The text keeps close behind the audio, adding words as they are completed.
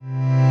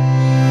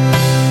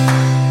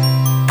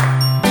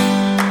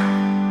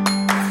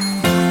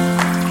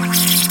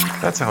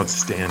That's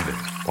outstanding,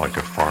 like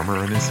a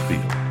farmer in his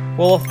field.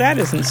 Well, if that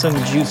isn't some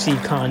juicy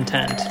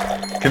content.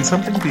 Can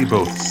something be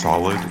both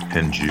solid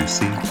and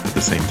juicy at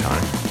the same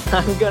time?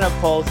 I'm gonna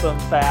pull some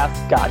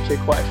fast gotcha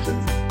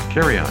questions.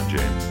 Carry on,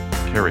 James.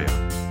 Carry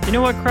on. You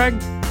know what, Craig?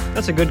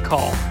 That's a good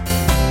call.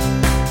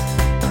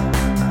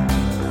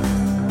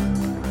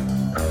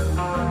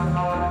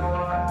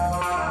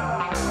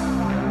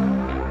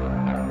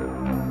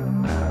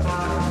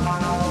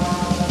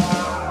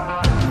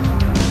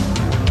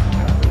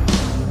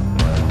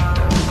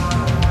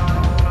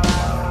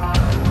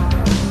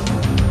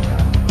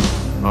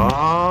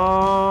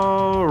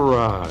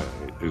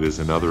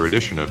 Another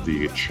edition of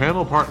the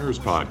Channel Partners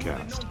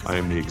Podcast. I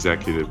am the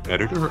executive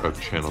editor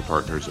of Channel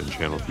Partners and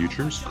Channel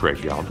Futures,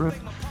 Craig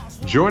Galbraith.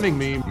 Joining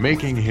me,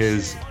 making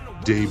his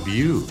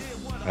debut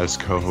as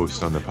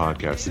co-host on the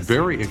podcast.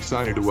 Very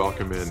excited to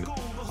welcome in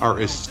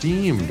our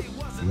esteemed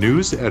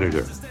news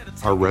editor,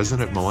 our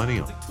resident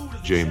millennial,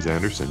 James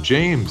Anderson.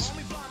 James,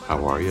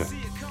 how are you?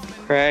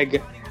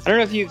 Craig, I don't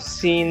know if you've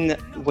seen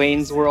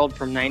Wayne's World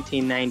from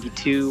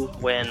 1992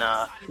 when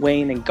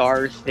Wayne and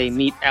Garth, they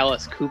meet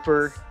Alice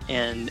Cooper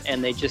and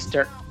they just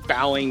start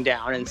bowing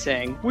down and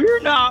saying,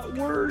 "We're not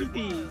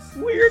worthy.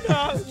 We're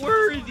not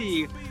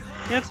worthy."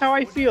 That's how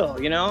I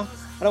feel, you know?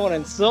 I don't want to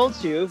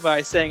insult you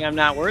by saying I'm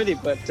not worthy,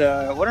 but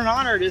what an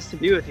honor it is to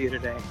be with you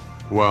today.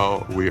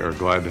 Well, we are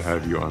glad to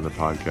have you on the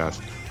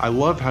podcast. I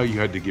love how you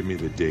had to give me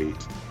the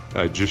date.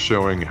 Just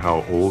showing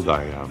how old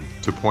I am,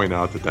 to point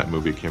out that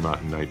movie came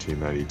out in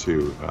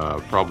 1992,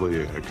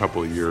 probably a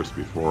couple of years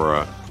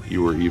before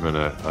you were even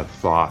a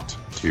thought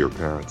to your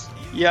parents.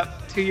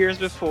 Yep, 2 years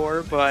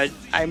before, but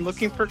I'm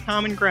looking for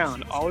common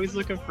ground, always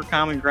looking for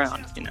common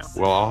ground, you know.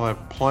 Well, I'll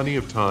have plenty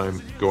of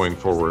time going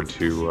forward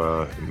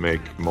to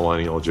make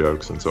millennial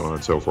jokes and so on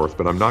and so forth,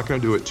 but I'm not going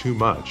to do it too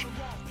much.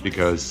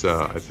 Because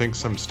I think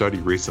some study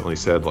recently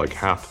said like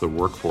half the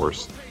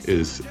workforce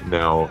is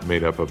now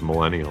made up of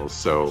millennials.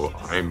 So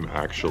I'm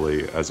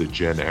actually, as a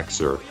Gen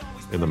Xer,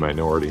 in the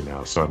minority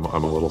now. So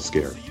I'm a little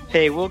scared.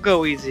 Hey, we'll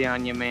go easy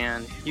on you,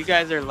 man. You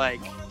guys are like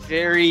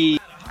very,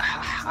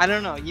 I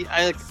don't know.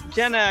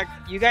 Gen X,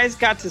 you guys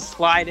got to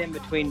slide in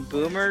between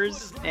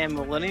boomers and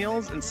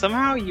millennials. And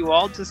somehow you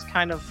all just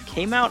kind of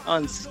came out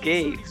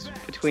unscathed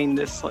between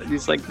this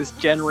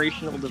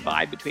generational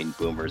divide between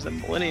boomers and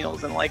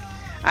millennials. And like,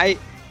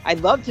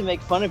 I'd love to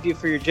make fun of you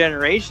for your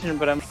generation,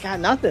 but I'm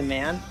got nothing,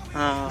 man.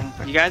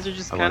 You guys are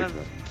just kind of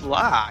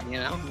blah, you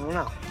know? I don't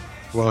know.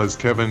 Well, as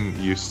Kevin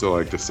used to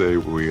like to say,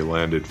 we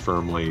landed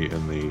firmly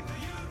in the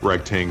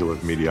rectangle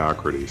of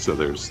mediocrity, so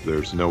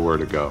there's nowhere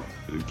to go.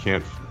 You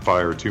can't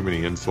fire too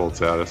many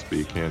insults at us, but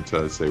you can't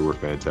say we're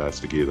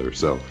fantastic either.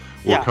 So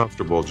we're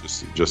comfortable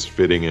just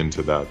fitting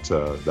into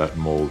that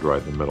mold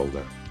right in the middle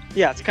there.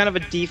 Yeah, it's kind of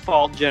a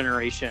default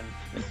generation,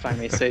 if I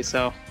may say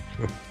so.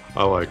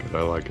 I like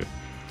it.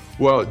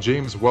 Well,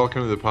 James,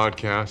 welcome to the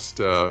podcast.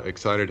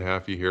 Excited to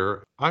have you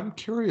here. I'm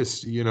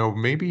curious,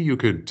 maybe you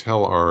could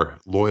tell our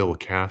loyal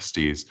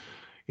casties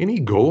any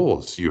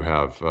goals you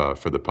have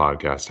for the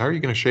podcast. How are you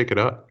going to shake it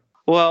up?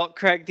 Well,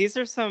 Craig, these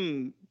are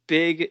some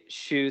big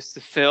shoes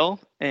to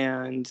fill.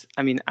 And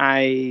I mean,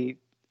 I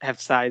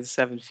have size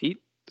 7 feet.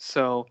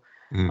 So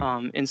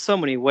in so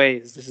many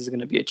ways, this is going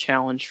to be a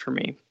challenge for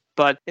me.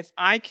 But if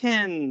I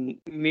can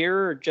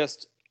mirror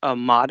just a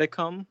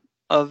modicum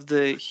of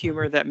the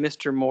humor that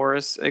Mr.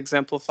 Morris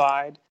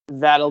exemplified,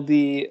 that'll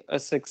be a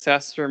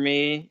success for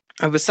me.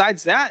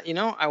 Besides that,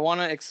 I want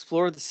to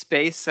explore the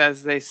space,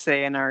 as they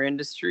say in our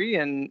industry,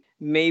 and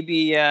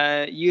maybe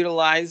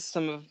utilize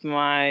some of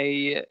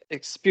my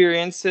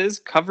experiences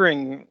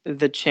covering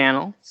the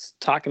channel,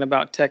 talking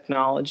about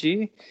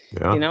technology.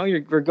 Yeah.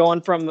 We're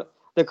going from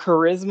the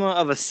charisma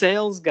of a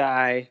sales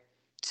guy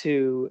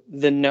to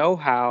the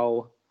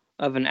know-how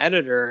of an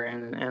editor,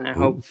 and I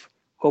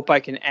hope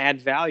I can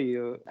add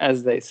value,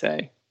 as they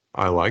say.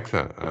 I like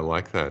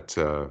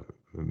that.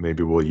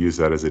 Maybe we'll use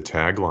that as a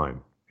tagline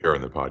here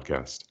in the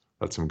podcast.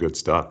 That's some good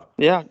stuff.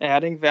 Yeah,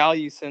 adding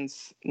value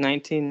since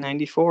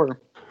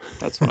 1994.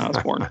 That's when I was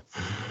born.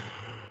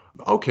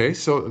 Okay,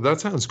 so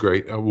that sounds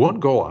great. One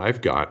goal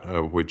I've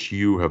got, which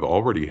you have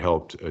already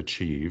helped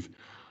achieve,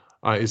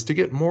 is to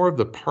get more of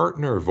the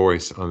partner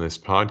voice on this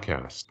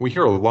podcast. We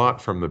hear a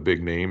lot from the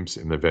big names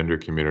in the vendor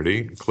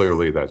community.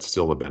 Clearly, that's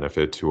still a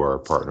benefit to our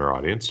partner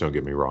audience, don't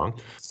get me wrong.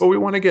 But we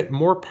want to get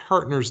more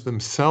partners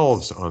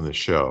themselves on the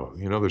show.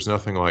 There's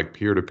nothing like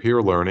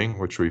peer-to-peer learning,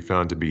 which we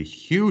found to be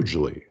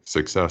hugely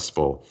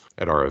successful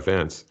at our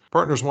events.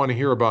 Partners want to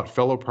hear about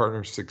fellow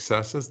partners'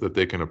 successes that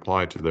they can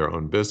apply to their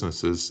own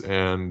businesses,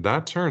 and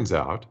that turns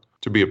out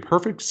to be a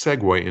perfect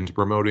segue into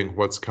promoting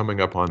what's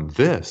coming up on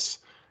this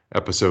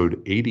episode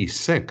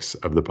 86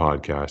 of the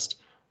podcast,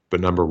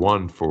 but number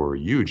 1 for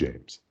you,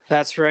 James.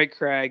 That's right,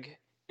 Craig.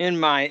 In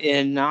my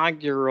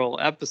inaugural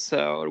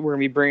episode, we're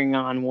going to be bringing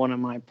on one of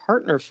my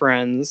partner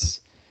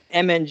friends,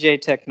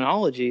 MNJ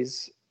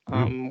Technologies,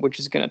 which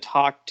is going to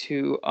talk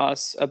to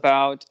us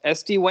about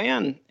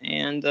SD-WAN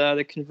and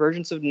the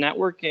convergence of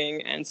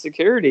networking and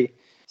security.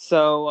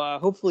 So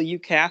hopefully you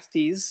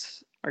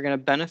casties are going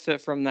to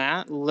benefit from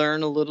that,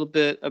 learn a little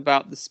bit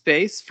about the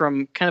space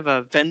from kind of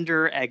a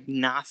vendor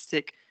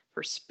agnostic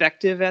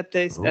perspective,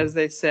 as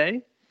they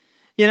say,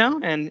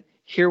 and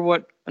hear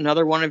what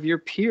another one of your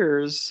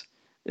peers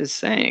is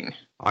saying.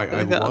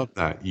 I love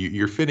that.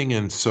 You're fitting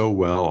in so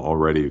well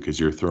already because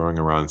you're throwing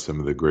around some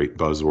of the great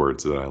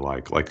buzzwords that I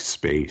like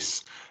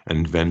space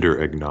and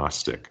vendor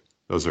agnostic.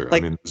 Those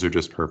are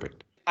just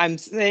perfect. I'm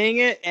saying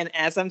it, and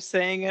as I'm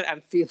saying it,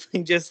 I'm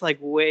feeling just like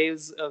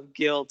waves of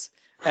guilt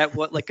at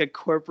what like a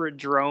corporate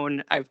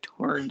drone I've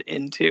turned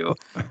into.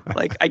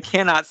 Like I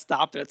cannot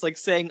stop it. It's like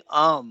saying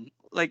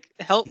like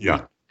help me,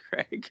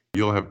 Craig.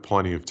 You'll have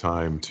plenty of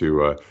time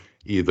to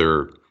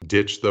either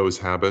ditch those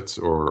habits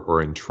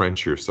or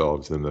entrench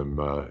yourselves in them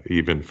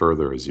even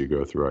further as you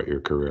go throughout your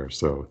career.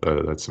 So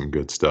that's some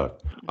good stuff.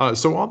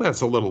 So all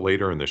that's a little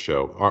later in the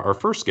show. Our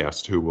first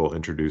guest, who we'll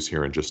introduce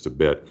here in just a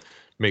bit,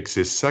 makes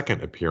his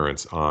second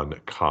appearance on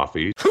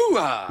Coffee,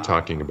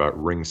 talking about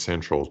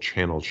RingCentral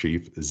channel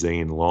chief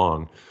Zane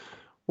Long.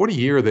 What a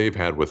year they've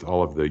had with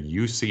all of the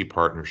UC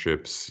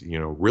partnerships,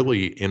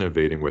 really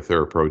innovating with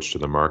their approach to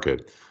the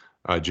market.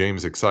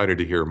 James, excited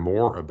to hear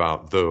more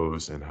about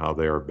those and how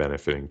they are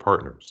benefiting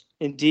partners.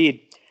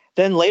 Indeed.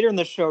 Then later in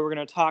the show, we're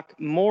going to talk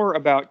more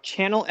about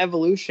Channel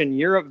Evolution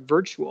Europe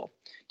Virtual,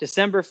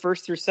 December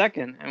 1st through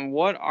 2nd, and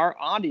what our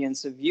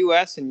audience of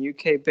US and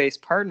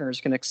UK-based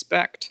partners can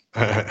expect.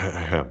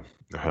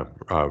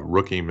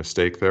 Rookie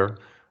mistake there.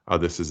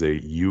 This is a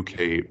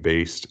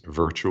UK-based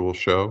virtual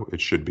show. It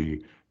should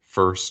be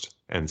 1st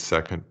and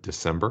 2nd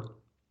December.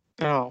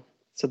 Oh,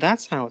 so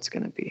that's how it's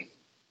going to be.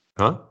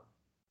 Huh?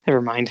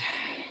 Never mind.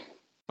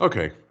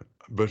 Okay,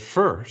 but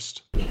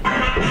first... Now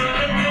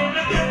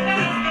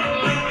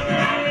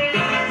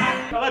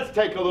let's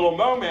take a little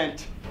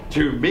moment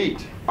to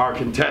meet our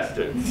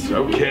contestants.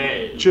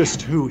 Okay.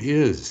 Just who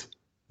is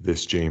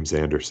this James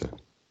Anderson?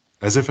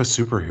 As if a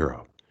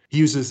superhero. He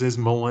uses his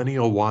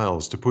millennial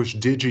wiles to push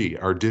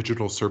Digi, our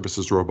digital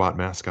services robot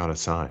mascot,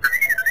 aside,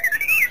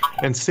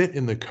 and sit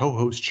in the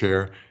co-host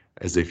chair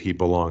as if he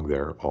belonged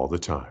there all the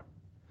time.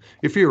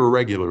 If you're a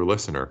regular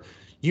listener,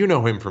 you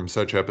know him from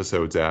such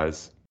episodes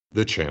as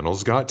The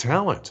Channel's Got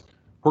Talent,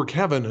 where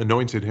Kevin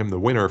anointed him the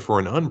winner for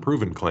an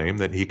unproven claim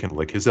that he can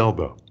lick his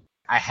elbow.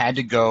 I had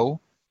to go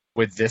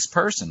with this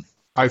person.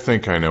 I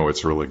think I know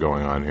what's really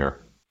going on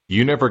here.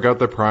 You never got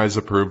the prize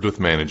approved with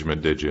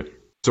management, did you?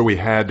 So we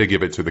had to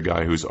give it to the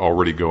guy who's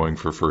already going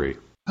for free.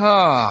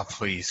 Oh,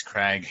 please,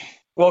 Craig.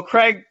 Well,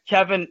 Craig,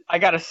 Kevin, I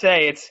gotta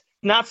say, it's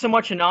not so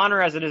much an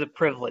honor as it is a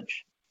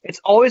privilege. It's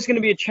always going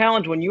to be a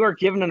challenge when you are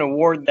given an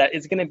award that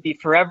is going to be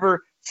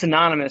forever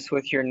synonymous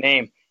with your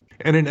name.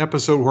 And an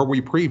episode where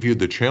we previewed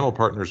the Channel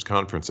Partners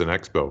Conference and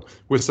Expo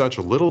with such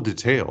little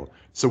detail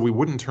so we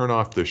wouldn't turn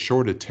off the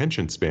short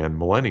attention span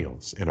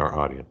millennials in our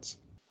audience.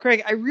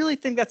 Craig, I really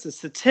think that's a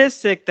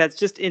statistic that's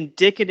just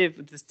indicative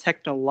of this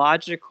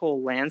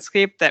technological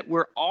landscape that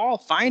we're all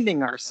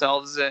finding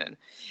ourselves in.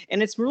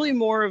 And it's really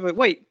more of a,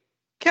 wait,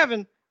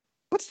 Kevin,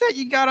 what's that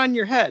you got on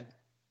your head?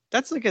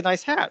 That's like a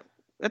nice hat.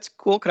 That's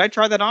cool. Could I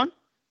try that on?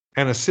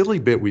 And a silly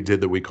bit we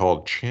did that we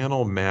called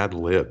Channel Mad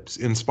Libs,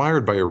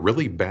 inspired by a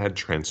really bad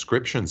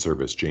transcription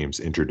service James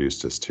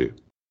introduced us to.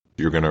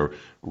 You're going to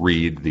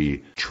read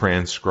the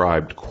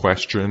transcribed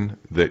question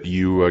that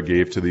you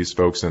gave to these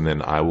folks, and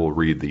then I will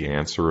read the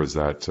answer. Is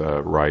that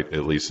right,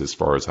 at least as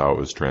far as how it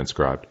was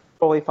transcribed?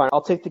 Totally fine.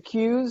 I'll take the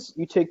Q's,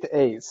 you take the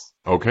A's.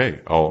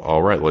 Okay.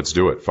 All right. Let's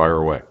do it. Fire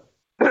away.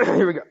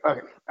 Here we go. Okay.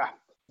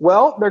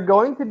 Well, they're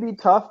going to be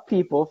tough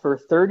people for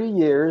 30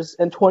 years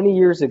and 20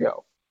 years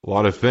ago. A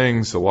lot of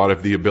things, a lot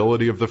of the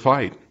ability of the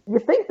fight. You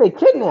think they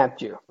kidnapped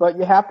you, but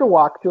you have to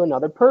walk to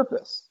another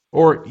purpose.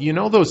 Or,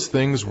 those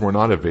things were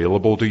not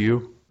available to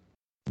you?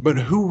 But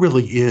who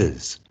really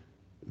is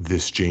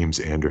this James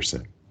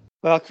Anderson?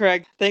 Well,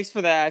 Craig, thanks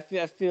for that.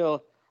 I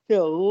feel a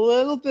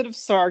little bit of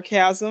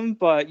sarcasm,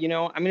 but, I'm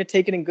going to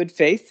take it in good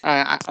faith.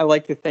 I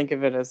like to think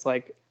of it as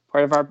like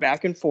part of our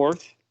back and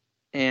forth.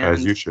 And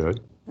as you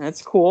should.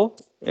 That's cool.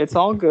 It's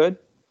all good.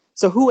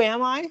 So who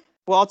am I?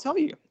 Well, I'll tell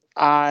you.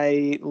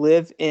 I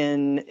live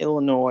in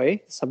Illinois,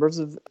 suburbs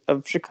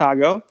of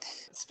Chicago.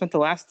 Spent the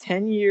last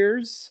 10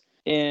 years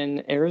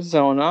in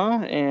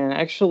Arizona and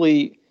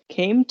actually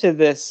came to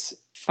this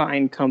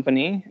fine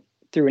company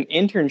through an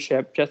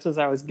internship just as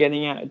I was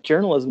getting out of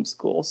journalism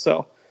school.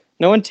 So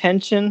no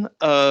intention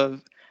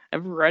of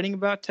ever writing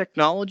about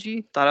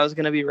technology. Thought I was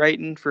going to be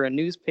writing for a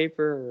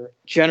newspaper or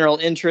general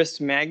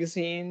interest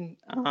magazine.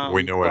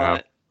 We know what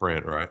happened.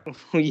 Print, right?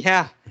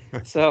 Yeah.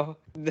 So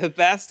the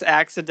best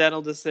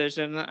accidental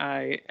decision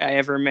I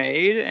ever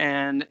made,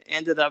 and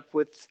ended up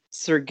with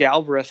Sir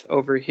Galbraith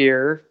over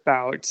here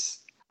about,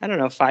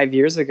 5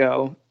 years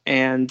ago.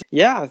 And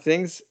yeah,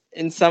 things,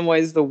 in some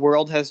ways, the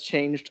world has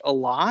changed a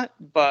lot,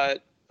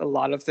 but a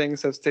lot of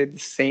things have stayed the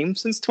same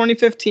since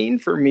 2015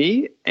 for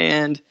me.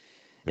 And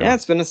yeah,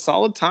 it's been a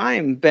solid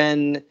time.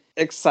 Been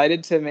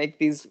excited to make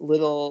these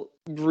little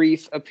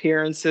brief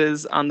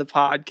appearances on the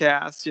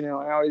podcast.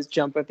 I always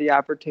jump at the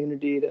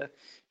opportunity to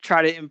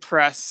try to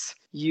impress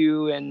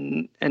you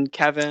and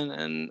Kevin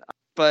and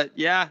But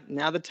yeah,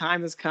 now the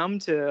time has come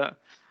to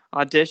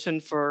audition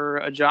for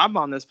a job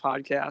on this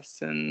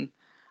podcast, and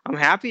I'm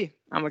happy.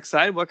 I'm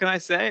excited. What can I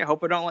say? I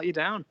hope I don't let you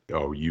down.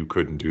 Oh, you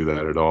couldn't do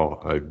that at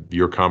all.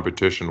 Your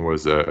competition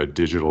was a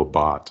digital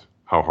bot.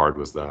 How hard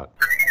was that?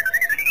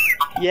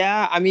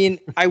 Yeah, I mean,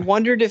 I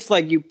wondered if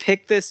like you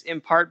picked this in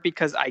part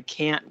because I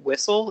can't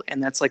whistle,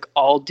 and that's like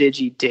all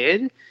Digi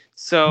did.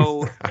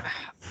 So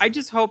I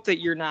just hope that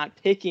you're not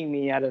picking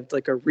me out of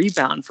like a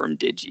rebound from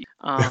Digi.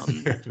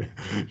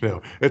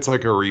 No, it's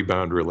like a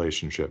rebound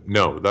relationship.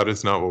 No, that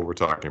is not what we're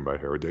talking about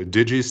here.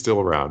 Digi's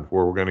still around.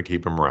 We're going to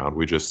keep him around.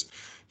 We just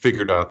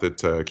figured out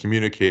that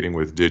communicating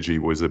with Digi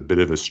was a bit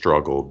of a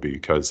struggle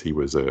because he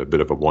was a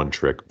bit of a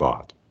one-trick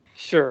bot.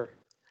 Sure.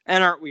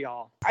 And aren't we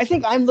all? I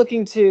think I'm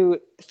looking to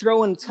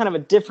throw in kind of a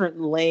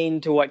different lane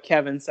to what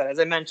Kevin said. As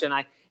I mentioned,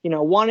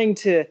 wanting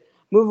to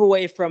move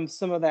away from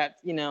some of that,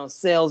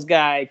 sales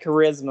guy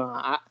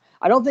charisma.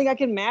 I don't think I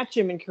can match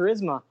him in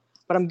charisma,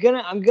 but I'm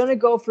gonna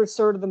go for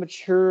sort of the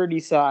maturity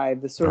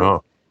side, the sort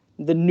of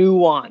the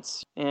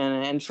nuance,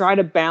 and try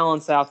to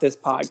balance out this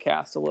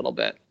podcast a little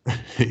bit.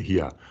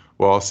 Yeah.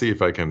 Well, I'll see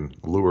if I can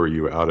lure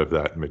you out of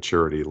that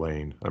maturity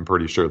lane. I'm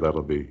pretty sure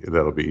that'll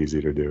be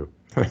easy to do.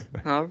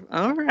 All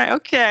right.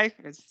 Okay.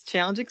 It's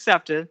challenge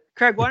accepted.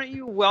 Craig, why don't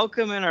you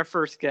welcome in our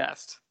first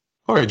guest?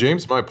 All right,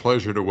 James, my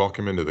pleasure to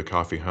welcome into the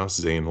coffee house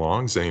Zane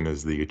Long. Zane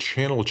is the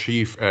channel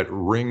chief at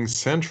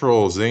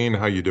RingCentral. Zane,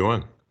 how you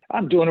doing?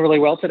 I'm doing really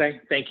well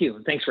today. Thank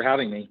you. Thanks for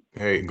having me.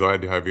 Hey,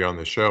 glad to have you on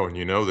the show. And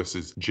this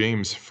is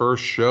James'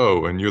 first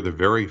show, and you're the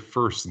very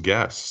first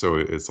guest. So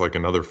it's like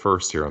another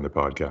first here on the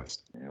podcast.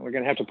 We're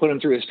going to have to put him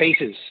through his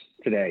paces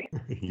today.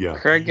 Yeah.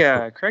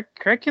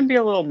 Craig can be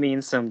a little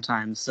mean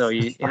sometimes. So,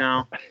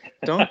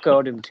 don't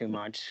goad him too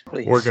much,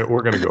 please. We're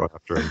going to go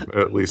after him,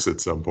 at least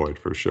at some point,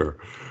 for sure.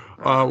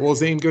 Well,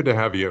 Zane, good to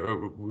have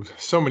you.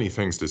 So many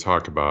things to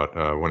talk about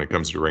when it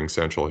comes to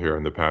RingCentral here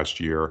in the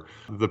past year.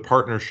 The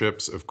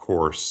partnerships, of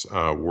course,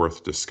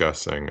 worth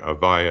discussing.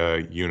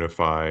 Avaya,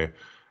 Unify,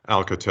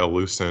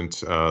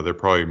 Alcatel-Lucent. There are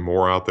probably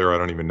more out there I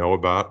don't even know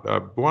about.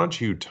 Why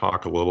don't you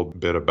talk a little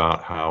bit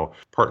about how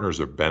partners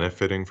are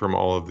benefiting from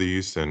all of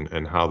these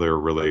and how they're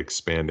really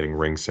expanding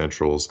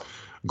RingCentral's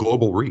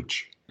global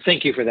reach?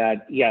 Thank you for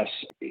that. Yes.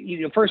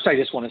 First, I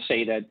just want to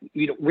say that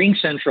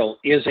RingCentral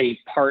is a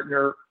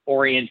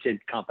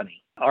partner-oriented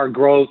company. Our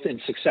growth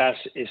and success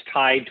is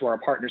tied to our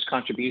partners'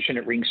 contribution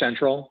at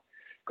RingCentral.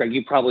 Greg,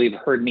 you probably have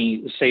heard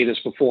me say this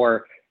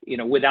before.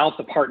 Without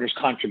the partners'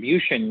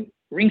 contribution,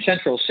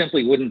 RingCentral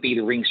simply wouldn't be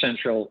the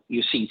RingCentral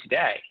you see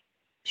today.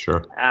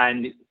 Sure.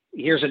 And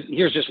here's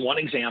just one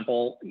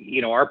example.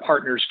 Our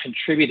partners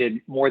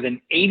contributed more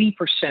than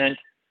 80%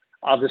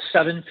 of the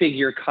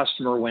seven-figure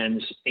customer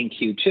wins in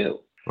Q2.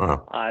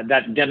 Wow.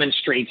 That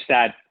demonstrates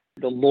that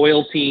the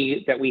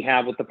loyalty that we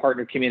have with the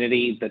partner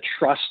community, the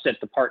trust that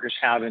the partners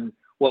have in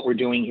what we're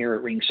doing here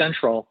at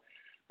RingCentral.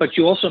 But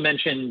you also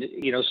mentioned,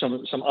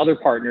 some other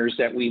partners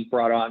that we've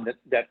brought on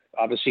that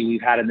obviously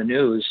we've had in the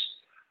news.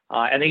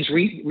 And these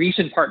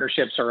recent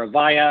partnerships are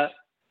Avaya,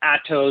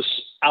 Atos,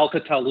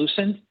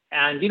 Alcatel-Lucent.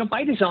 And,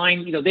 by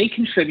design, they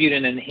contribute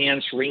and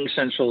enhance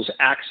RingCentral's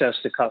access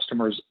to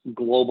customers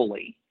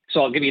globally.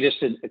 So I'll give you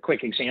just a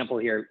quick example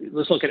here.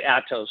 Let's look at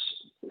Atos.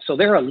 So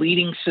they're a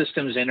leading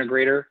systems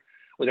integrator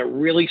with a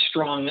really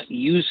strong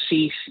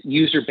UC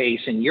user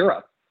base in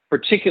Europe,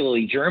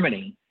 particularly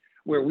Germany,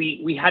 where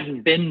we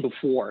hadn't been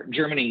before.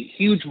 Germany,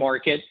 huge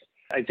market.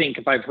 I think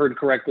if I've heard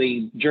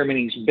correctly,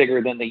 Germany's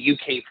bigger than the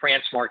UK,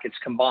 France markets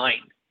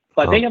combined.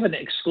 But they have an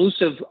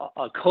exclusive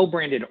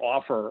co-branded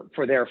offer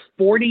for their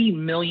 40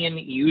 million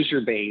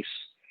user base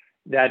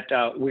that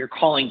we're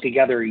calling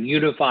together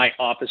Unify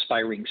Office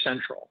by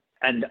RingCentral.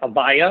 And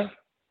Avaya,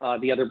 one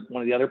of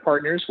the other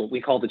partners, what we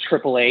call the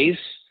AAAs,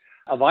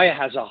 Avaya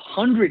has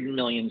 100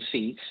 million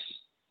seats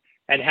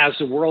and has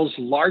the world's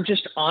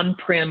largest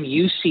on-prem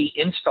UC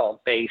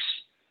install base,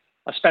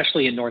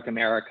 especially in North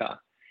America.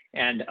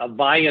 And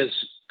Avaya's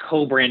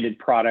co-branded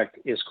product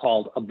is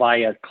called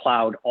Avaya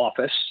Cloud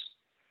Office.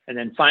 And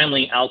then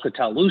finally,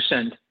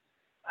 Alcatel-Lucent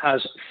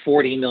has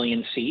 40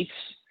 million seats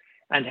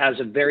and has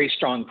a very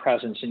strong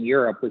presence in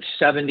Europe with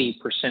 70%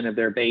 of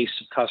their base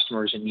of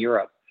customers in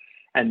Europe.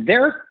 And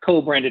their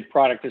co-branded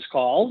product is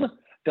called,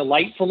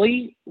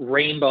 delightfully,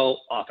 Rainbow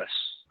Office.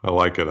 I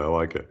like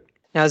it.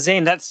 Now,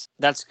 Zane, that's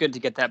good to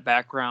get that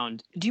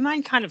background. Do you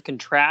mind kind of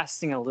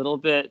contrasting a little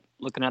bit,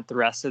 looking at the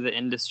rest of the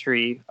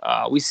industry?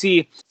 We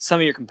see some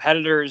of your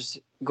competitors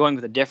going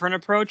with a different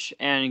approach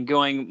and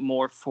going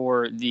more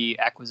for the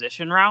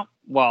acquisition route,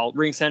 while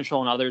RingCentral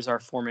and others are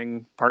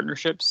forming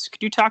partnerships.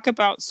 Could you talk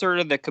about sort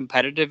of the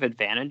competitive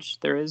advantage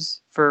there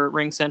is for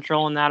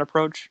RingCentral in that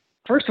approach?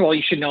 First of all,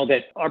 you should know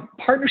that our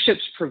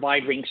partnerships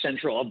provide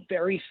RingCentral a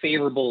very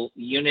favorable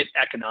unit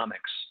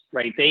economics,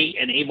 right? They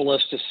enable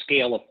us to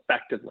scale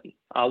effectively.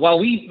 While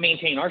we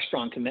maintain our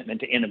strong commitment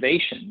to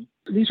innovation,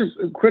 these are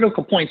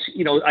critical points.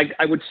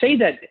 I would say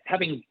that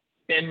having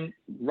been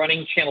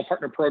running channel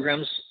partner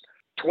programs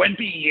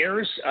 20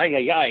 years,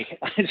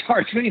 it's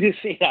hard for me to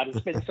say that. It's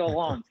been so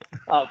long.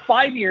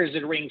 5 years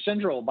at Ring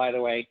Central, by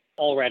the way,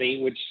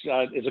 already, which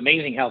is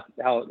amazing how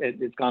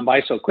it's gone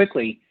by so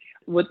quickly.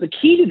 What the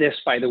key to this,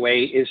 by the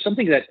way, is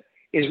something that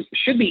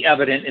should be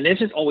evident and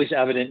isn't always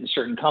evident in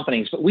certain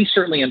companies, but we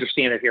certainly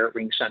understand it here at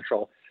Ring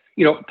Central.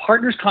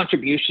 Partners'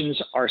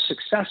 contributions are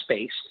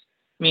success-based,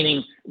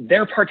 meaning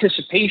their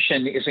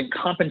participation isn't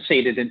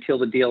compensated until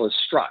the deal is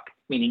struck,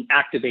 meaning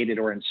activated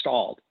or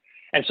installed.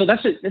 And so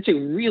that's a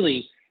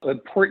really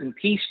important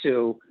piece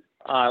to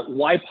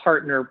why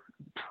partner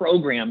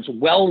programs,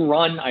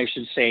 well-run, I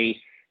should say,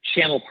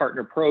 channel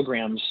partner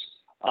programs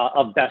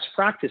of best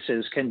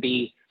practices can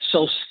be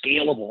so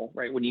scalable,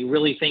 right? When you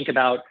really think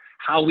about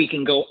how we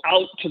can go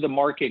out to the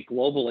market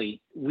globally,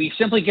 we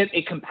simply get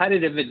a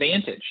competitive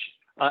advantage.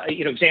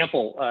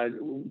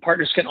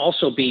 Partners can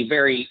also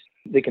be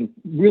they can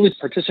really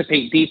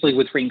participate deeply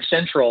with Ring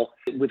Central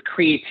with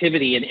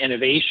creativity and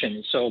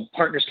innovation. So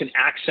partners can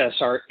access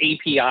our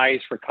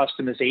APIs for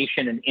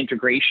customization and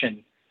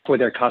integration for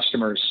their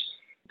customers.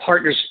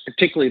 Partners,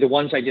 particularly the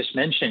ones I just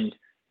mentioned,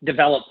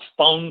 develop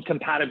phone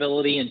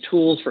compatibility and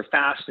tools for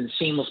fast and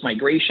seamless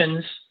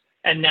migrations.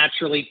 And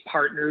naturally,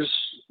 partners,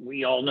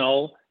 we all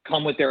know,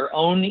 come with their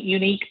own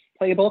unique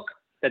playbook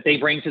that they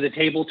bring to the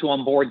table to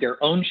onboard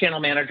their own channel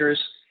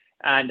managers.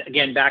 And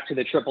again, back to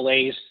the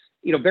AAAs,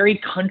 very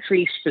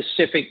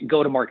country-specific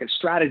go-to-market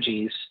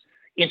strategies.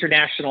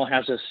 International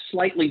has a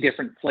slightly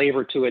different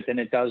flavor to it than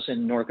it does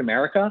in North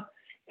America.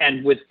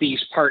 And with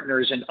these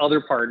partners and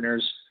other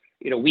partners,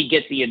 we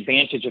get the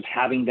advantage of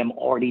having them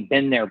already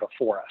been there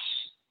before us.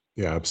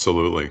 Yeah,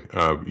 absolutely.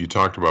 You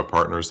talked about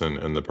partners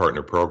and the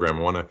partner program.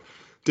 I want to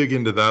dig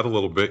into that a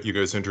little bit. You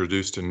guys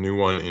introduced a new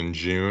one in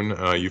June.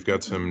 You've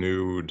got some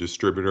new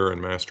distributor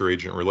and master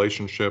agent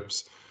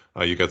relationships.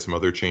 You got some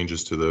other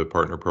changes to the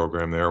partner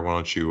program there. Why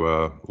don't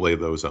you lay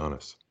those on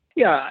us?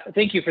 Yeah,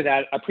 thank you for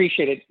that. I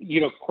appreciate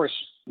it. Of course,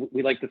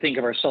 we like to think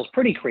of ourselves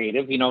pretty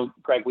creative.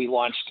 Greg, we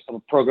launched a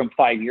program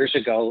 5 years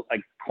ago. I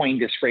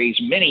coined this phrase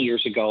many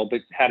years ago,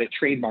 but had it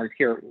trademarked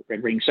here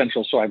at Ring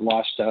Central, so I've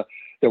lost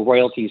the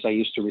royalties I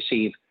used to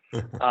receive,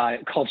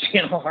 called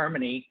Channel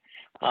Harmony.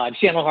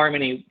 Channel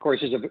Harmony, of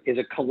course, is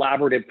a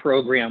collaborative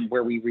program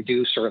where we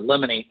reduce or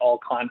eliminate all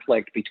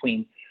conflict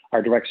between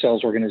our direct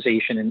sales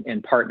organization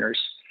and partners.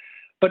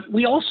 But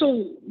we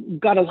also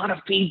got a lot of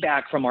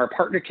feedback from our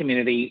partner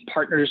community,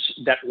 partners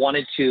that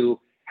wanted to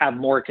have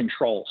more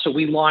control. So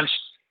we launched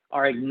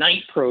our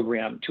Ignite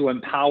program to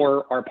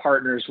empower our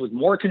partners with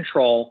more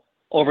control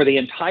over the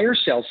entire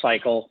sales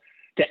cycle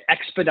to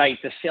expedite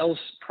the sales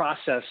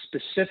process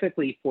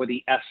specifically for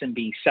the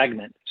SMB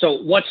segment.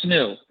 So what's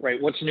new, right?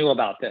 What's new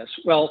about this?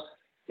 Well,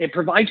 it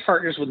provides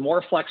partners with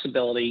more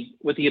flexibility,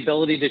 with the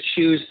ability to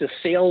choose the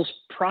sales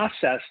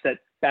process that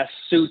best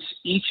suits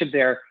each of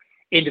their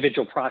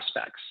individual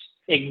prospects.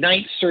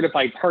 Ignite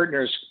certified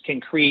partners can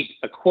create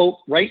a quote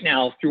right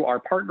now through our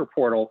partner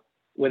portal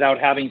without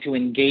having to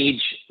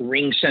engage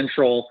Ring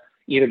Central,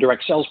 either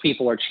direct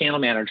salespeople or channel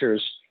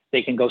managers.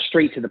 They can go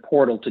straight to the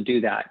portal to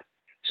do that.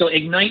 So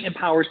Ignite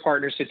empowers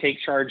partners to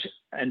take charge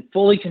and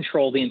fully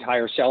control the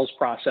entire sales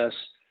process.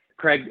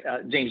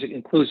 James, it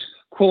includes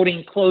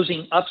quoting,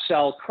 closing,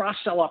 upsell,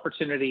 cross-sell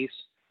opportunities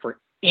for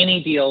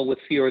any deal with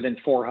fewer than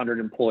 400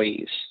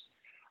 employees.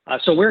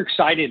 So we're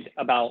excited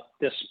about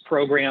this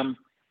program.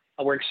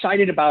 We're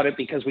excited about it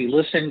because we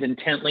listened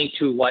intently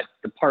to what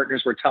the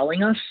partners were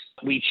telling us.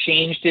 We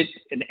changed it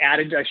and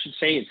added, I should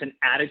say, it's an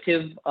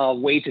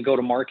additive way to go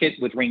to market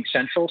with Ring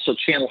Central. So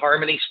Channel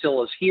Harmony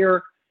still is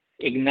here.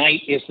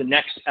 Ignite is the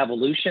next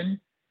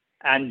evolution.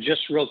 And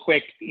just real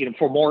quick,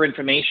 for more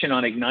information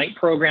on Ignite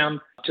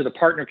program to the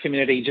partner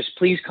community, just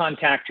please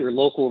contact your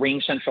local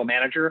Ring Central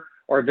manager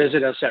or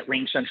visit us at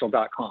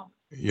ringcentral.com.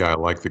 Yeah, I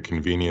like the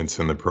convenience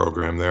in the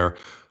program there.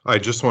 I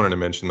just wanted to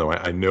mention, though,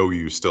 I know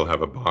you still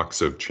have a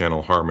box of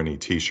Channel Harmony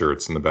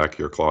t-shirts in the back of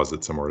your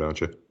closet somewhere, don't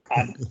you?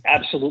 I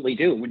absolutely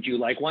do. Would you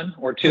like one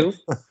or two?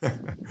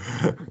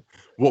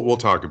 We'll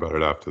talk about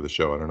it after the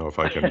show. I don't know if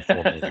I can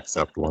formally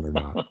accept one or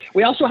not.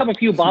 We also have a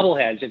few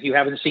bobbleheads. If you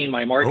haven't seen,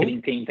 my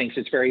marketing team thinks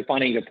it's very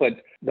funny to put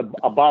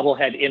a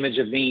bobblehead image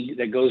of me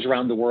that goes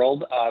around the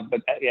world.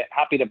 But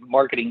happy to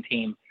marketing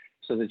team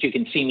so that you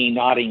can see me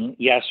nodding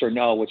yes or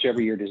no,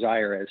 whichever your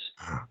desire is.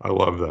 I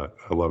love that.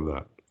 I love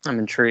that. I'm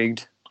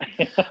intrigued.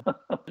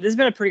 This has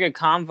been a pretty good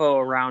convo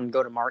around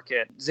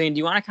go-to-market. Zane, do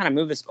you want to kind of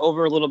move this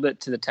over a little bit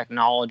to the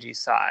technology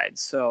side?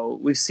 So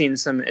we've seen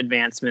some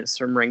advancements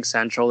from Ring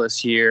Central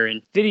this year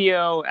in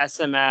video,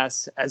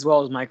 SMS, as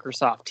well as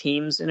Microsoft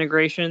Teams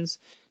integrations.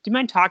 Do you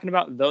mind talking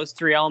about those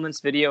three elements,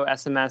 video,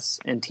 SMS,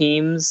 and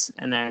Teams,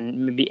 and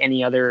then maybe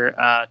any other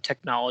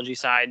technology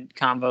side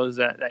convos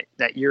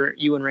that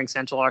you and Ring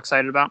Central are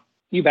excited about?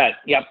 You bet.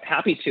 Yep.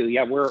 Happy to.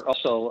 Yeah, we're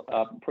also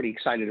pretty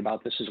excited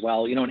about this as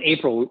well. In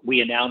April, we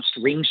announced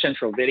Ring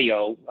Central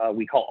Video,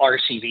 we call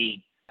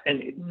RCV.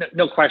 And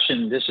no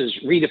question, this is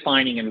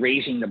redefining and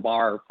raising the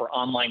bar for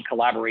online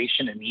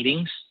collaboration and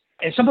meetings.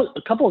 And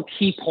a couple of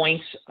key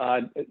points,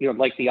 I'd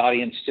like the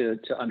audience to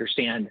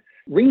understand.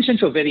 Ring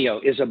Central Video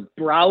is a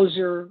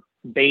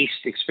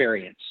browser-based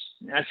experience.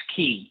 That's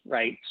key,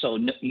 right? So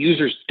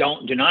users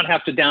do not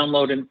have to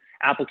download an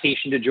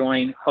application to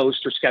join,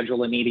 host, or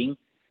schedule a meeting.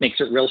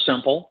 Makes it real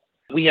simple.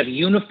 We have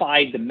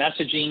unified the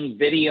messaging,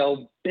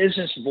 video,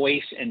 business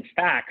voice, and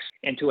fax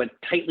into a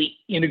tightly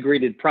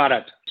integrated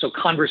product. So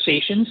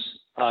conversations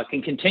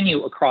can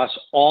continue across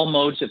all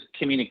modes of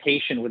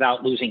communication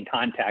without losing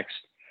context.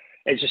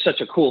 It's just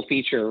such a cool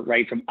feature,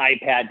 right? From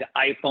iPad to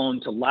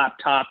iPhone to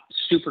laptop,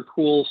 super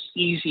cool,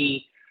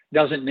 easy,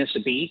 doesn't miss a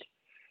beat.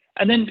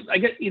 And then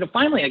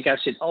finally, I guess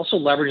it also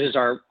leverages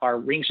our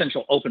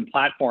RingCentral open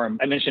platform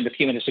I mentioned a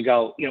few minutes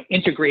ago,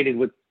 integrated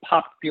with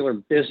popular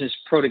business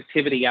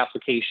productivity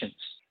applications.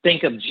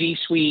 Think of G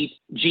Suite,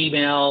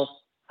 Gmail,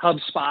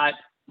 HubSpot,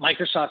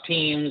 Microsoft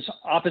Teams,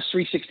 Office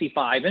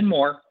 365, and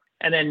more.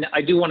 And then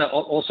I do want to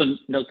also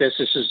note this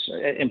is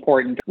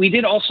important. We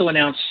did also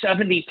announce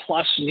 70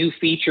 plus new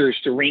features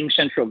to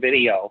RingCentral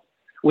Video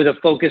with a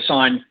focus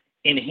on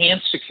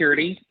enhanced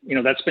security.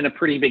 That's been a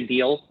pretty big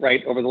deal,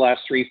 right, over the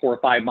last 3, 4,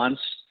 5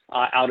 months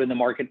out in the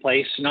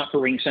marketplace, not for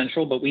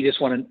RingCentral, but we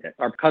just want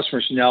our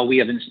customers to know we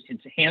have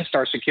enhanced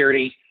our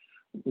security,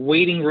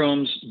 waiting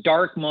rooms,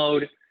 dark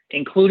mode,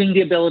 including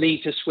the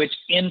ability to switch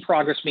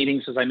in-progress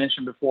meetings, as I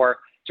mentioned before.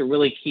 It's a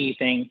really key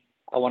thing.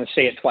 I want to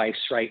say it twice,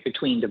 right,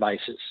 between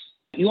devices.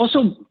 You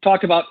also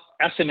talked about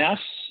SMS,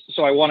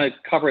 so I want to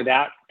cover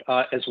that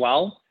as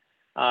well.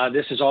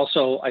 This is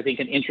also, I think,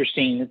 an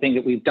interesting thing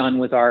that we've done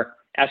with our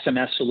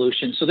SMS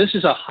solution. So this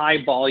is a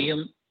high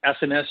volume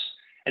SMS,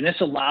 and this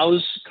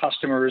allows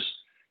customers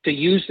to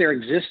use their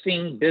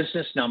existing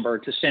business number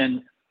to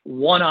send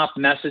one-off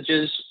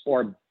messages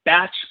or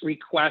batch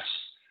requests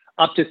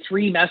up to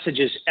 3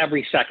 messages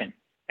every second.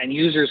 And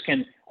users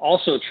can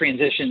also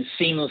transition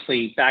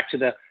seamlessly back to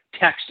the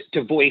text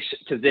to voice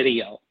to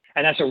video.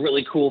 And that's a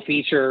really cool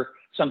feature,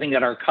 something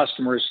that our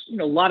customers,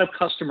 a lot of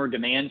customer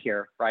demand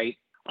here, right?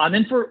 And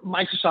then for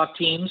Microsoft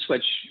Teams,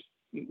 which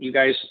you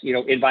guys,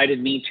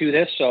 invited me to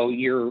this. So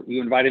you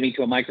invited me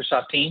to a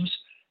Microsoft Teams.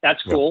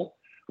 That's cool.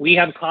 Yeah. We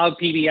have Cloud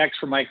PBX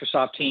for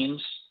Microsoft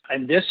Teams,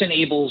 and this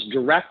enables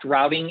direct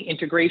routing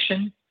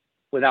integration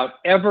without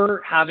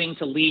ever having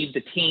to leave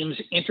the Teams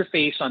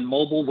interface on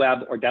mobile,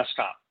 web, or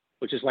desktop,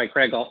 which is why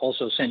Craig, I'll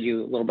also send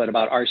you a little bit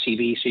about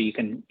RCV so you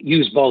can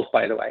use both,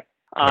 by the way.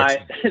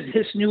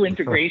 This new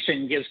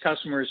integration gives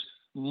customers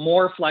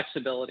more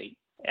flexibility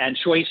and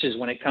choices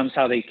when it comes to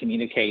how they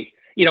communicate.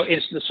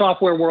 It's the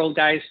software world,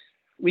 guys.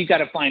 We've got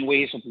to find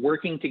ways of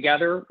working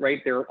together,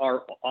 right? There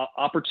are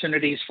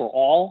opportunities for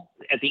all.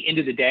 At the end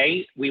of the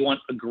day, we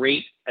want a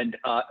great and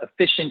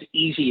efficient,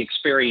 easy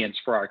experience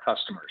for our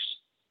customers.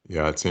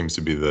 Yeah, it seems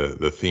to be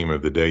the theme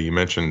of the day. You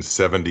mentioned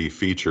 70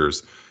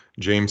 features.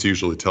 James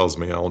usually tells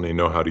me I only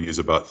know how to use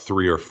about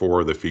 3 or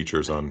 4 of the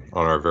features on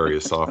our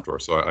various software.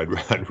 So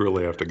I'd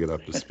really have to get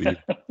up to speed.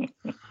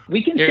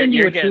 We can send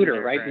you a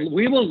tutor, right?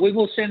 We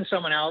will send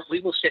someone out. We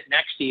will sit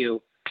next to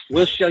you.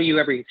 We'll show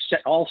you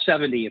all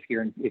 70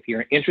 if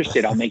you're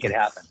interested. I'll make it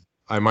happen.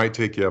 I might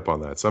take you up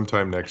on that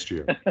sometime next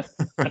year.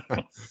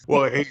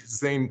 Well, hey,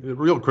 Zane,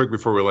 real quick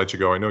before we let you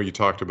go, I know you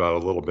talked about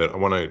it a little bit. I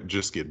want to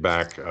just get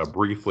back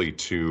briefly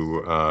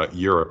to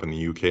Europe and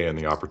the UK and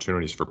the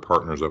opportunities for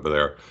partners over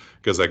there,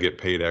 because I get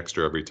paid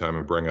extra every time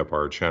I bring up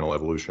our Channel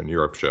Evolution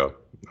Europe show.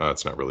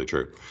 It's not really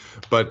true.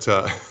 But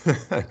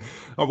I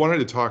wanted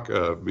to talk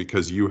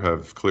because you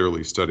have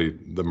clearly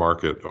studied the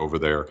market over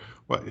there.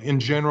 In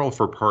general,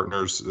 for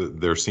partners,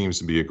 there seems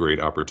to be a great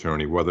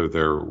opportunity, whether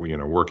they're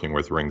working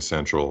with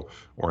RingCentral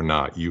or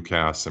not.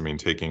 UCaaS,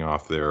 taking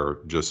off there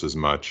just as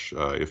much,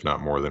 if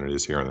not more, than it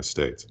is here in the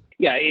States.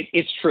 Yeah,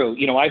 it's true.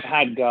 I've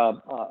had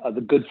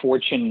the good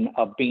fortune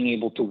of being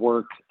able to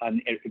work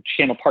on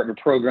channel partner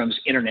programs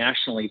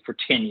internationally for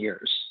 10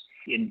 years.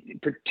 In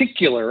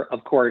particular,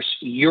 of course,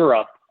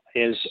 Europe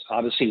is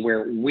obviously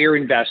where we're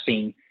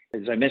investing.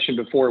 As I mentioned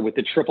before, with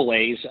the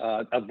AAAs,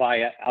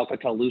 Avaya,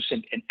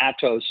 Alcatel-Lucent, and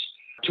Atos.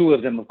 2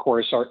 of them, of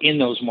course, are in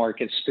those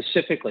markets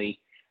specifically.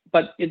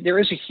 But there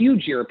is a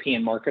huge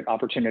European market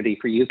opportunity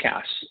for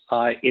UCaaS.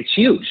 It's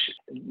huge.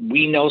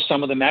 We know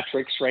some of the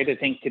metrics, right? I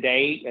think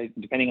today,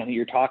 depending on who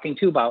you're talking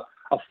to, about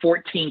a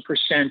 14%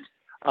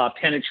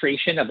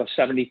 penetration of a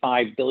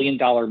 $75 billion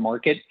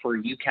market for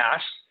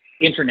UCaaS.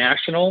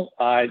 International,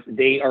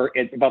 they are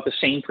at about the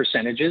same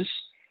percentages.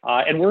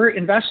 And we're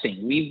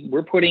investing.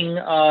 We're putting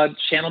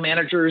channel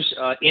managers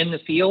in the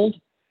field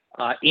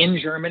in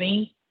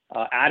Germany,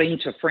 adding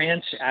to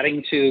France,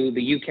 adding to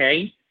the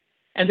UK.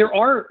 And there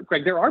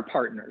are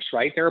partners,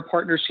 right? There are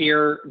partners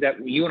here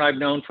that you and I've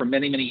known for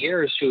many, many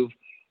years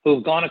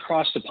who've gone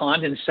across the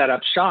pond and set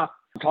up shop.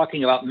 I'm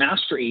talking about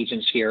master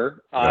agents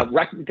here,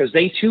 because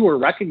they too are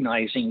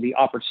recognizing the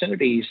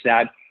opportunities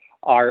that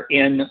are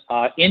in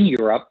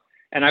Europe.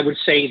 And I would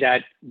say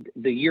that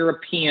the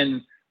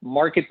European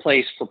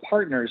marketplace for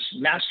partners,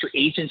 master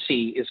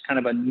agency is kind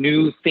of a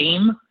new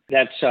theme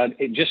that's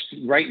just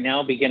right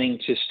now beginning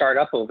to start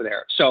up over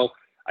there. So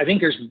I think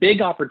there's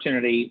big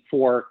opportunity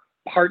for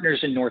partners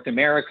in North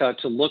America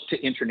to look to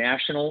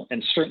international,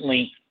 and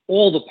certainly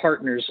all the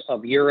partners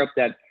of Europe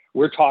that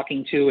we're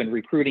talking to and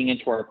recruiting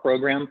into our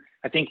program,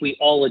 I think we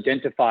all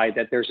identify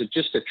that there's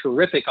just a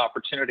terrific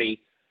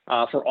opportunity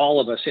for all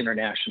of us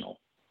international.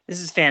 This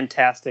is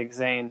fantastic,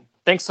 Zane.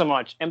 Thanks so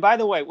much. And by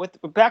the way,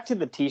 back to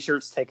the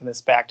T-shirts, taking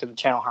this back to the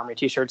Channel Harmony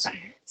T-shirts,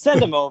 send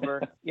them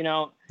over.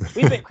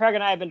 Craig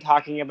and I have been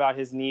talking about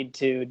his need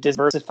to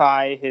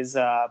diversify his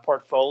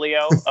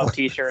portfolio of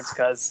T-shirts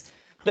because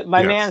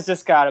my man's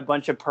just got a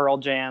bunch of Pearl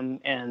Jam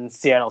and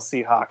Seattle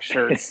Seahawks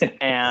shirts,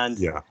 and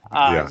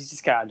he's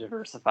just got to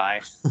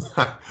diversify.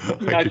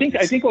 I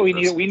think what we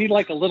need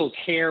like a little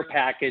care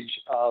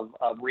package of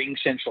Ring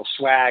Central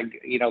swag,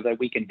 that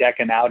we can deck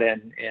him out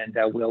in, and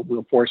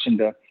we'll force him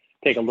to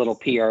take a little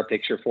PR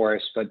picture for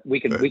us, but we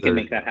can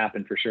make that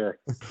happen for sure.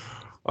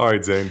 All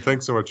right, Zane,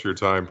 thanks so much for your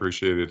time.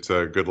 Appreciate it.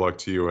 Good luck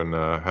to you, and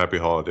happy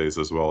holidays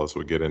as well as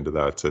we get into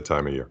that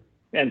time of year.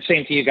 And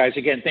same to you guys.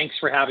 Again, thanks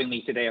for having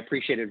me today. I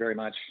appreciate it very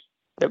much.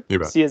 Yep. You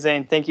bet. See you,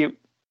 Zane. Thank you.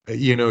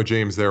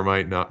 James, there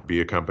might not be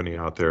a company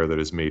out there that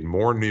has made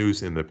more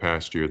news in the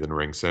past year than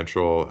Ring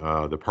Central.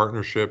 The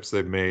partnerships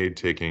they've made,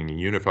 taking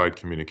Unified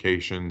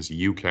Communications,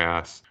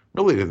 UCaaS,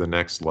 really to the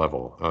next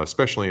level.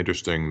 Especially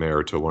interesting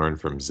there to learn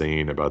from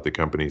Zane about the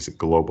company's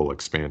global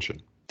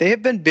expansion. They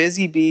have been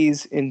busy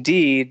bees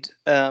indeed.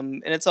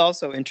 And it's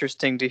also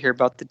interesting to hear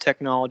about the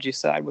technology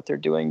side, what they're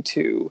doing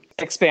to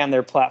expand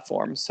their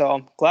platform. So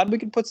I'm glad we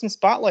could put some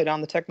spotlight on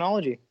the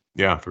technology.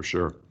 Yeah, for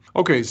sure.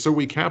 Okay, so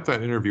we cap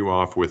that interview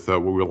off with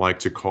what we like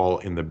to call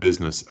in the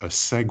business a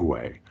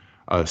segue,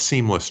 a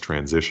seamless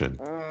transition.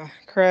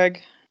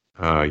 Craig?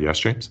 Yes,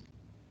 James?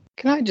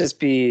 Can I just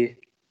be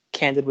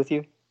candid with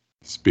you?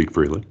 Speak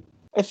freely.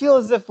 I feel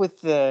as if with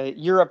the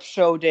Europe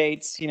show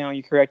dates,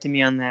 you corrected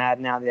me on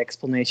that. Now the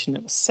explanation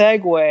of a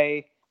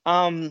segue.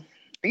 Are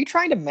you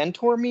trying to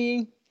mentor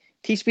me?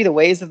 Teach me the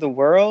ways of the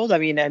world? I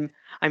mean,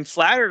 I'm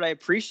flattered. I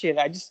appreciate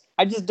it.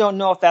 I just don't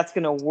know if that's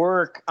going to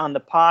work on the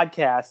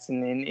podcast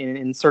and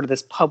in sort of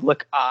this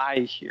public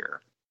eye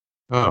here.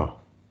 Oh,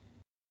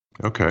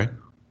 okay.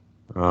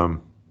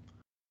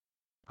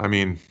 I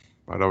mean,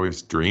 I'd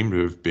always dreamed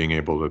of being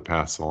able to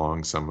pass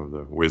along some of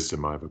the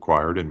wisdom I've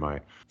acquired in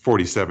my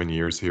 47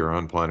 years here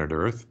on planet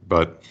Earth.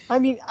 But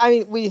I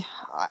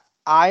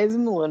as a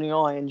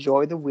millennial, I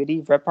enjoy the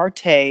witty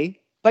repartee.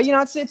 But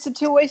it's a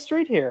two-way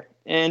street here.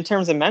 In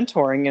terms of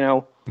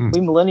mentoring, we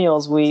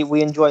millennials,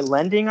 we enjoy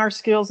lending our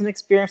skills and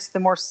experience to the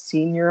more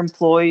senior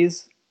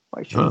employees.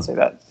 I shouldn't say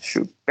that.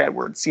 Shoot, bad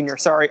word. Senior.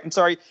 Sorry. I'm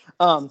sorry.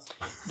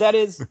 That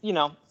is,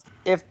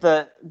 if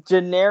the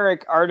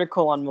generic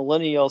article on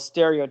millennial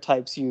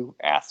stereotypes you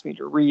asked me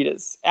to read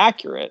is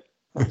accurate,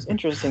 it's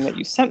interesting that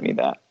you sent me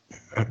that.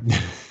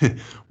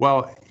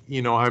 Well,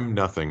 I'm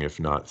nothing if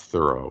not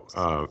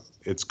thorough.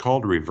 It's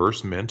called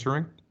reverse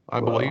mentoring, I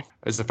believe,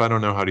 as if I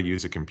don't know how to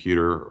use a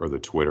computer or the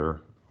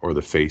Twitter or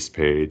the Face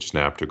page,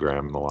 Snaptogram,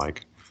 and the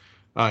like.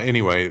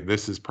 Anyway,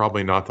 this is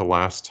probably not the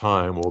last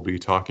time we'll be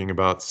talking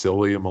about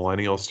silly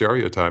millennial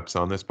stereotypes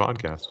on this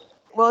podcast.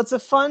 Well, it's a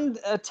fun,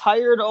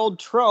 tired old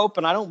trope,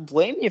 and I don't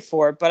blame you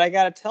for it, but I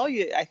got to tell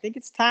you, I think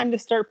it's time to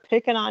start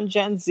picking on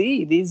Gen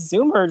Z. These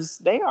Zoomers,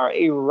 they are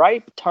a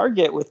ripe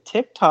target with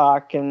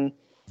TikTok and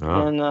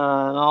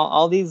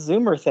all these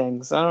Zoomer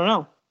things. I don't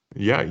know.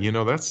 Yeah,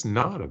 that's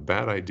not a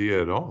bad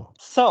idea at all.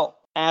 So,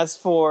 as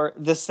for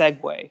the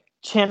segue,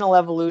 Channel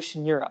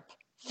Evolution Europe,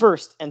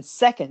 1st and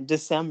 2nd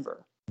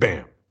December.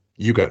 Bam,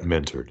 you got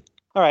mentored.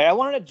 All right, I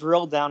wanted to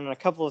drill down on a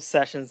couple of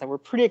sessions that we're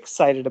pretty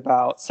excited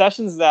about,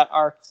 sessions that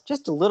are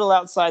just a little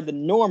outside the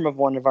norm of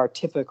one of our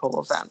typical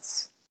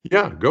events.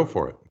 Yeah, go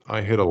for it.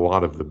 I hit a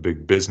lot of the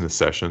big business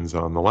sessions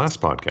on the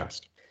last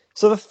podcast.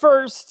 So the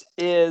first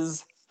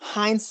is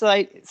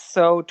Hindsight is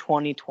So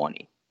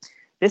 2020.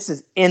 This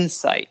is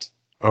Insight.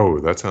 Oh,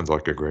 that sounds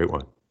like a great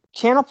one.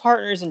 Channel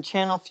Partners and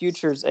Channel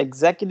Futures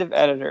executive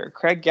editor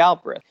Craig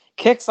Galbraith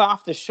kicks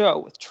off the show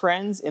with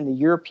trends in the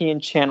European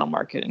channel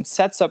market and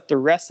sets up the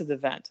rest of the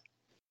event.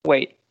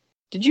 Wait,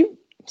 did you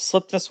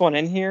slip this one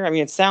in here? I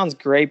mean, it sounds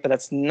great, but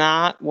that's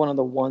not one of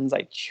the ones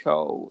I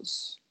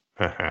chose.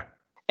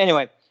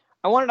 Anyway,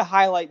 I wanted to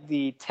highlight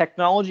the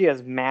Technology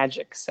as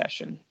Magic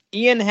session.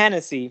 Ian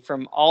Hennessy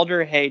from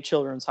Alder Hey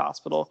Children's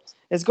Hospital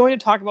is going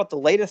to talk about the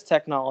latest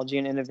technology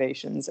and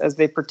innovations as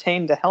they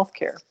pertain to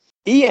healthcare.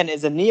 Ian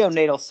is a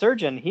neonatal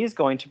surgeon. He's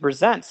going to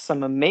present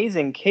some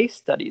amazing case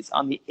studies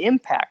on the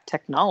impact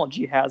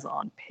technology has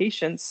on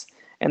patients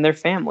and their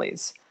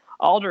families.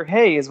 Alder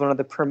Hey is one of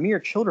the premier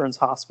children's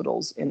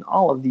hospitals in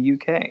all of the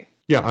UK.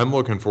 Yeah, I'm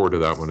looking forward to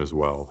that one as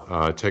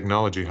well.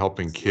 Technology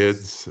helping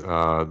kids.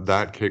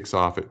 That kicks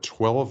off at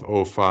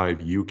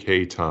 12:05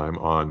 UK time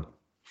on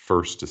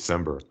 1st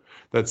December.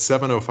 That's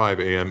 7:05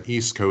 a.m.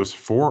 East Coast,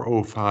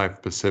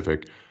 4:05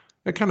 Pacific.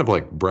 They're kind of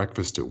like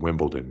breakfast at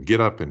Wimbledon.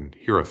 Get up and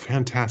hear a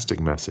fantastic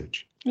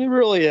message. It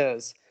really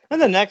is. And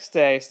the next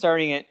day,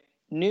 starting at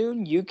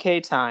noon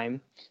UK time,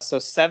 so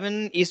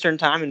 7 Eastern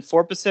time and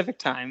 4 Pacific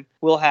time,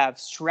 we'll have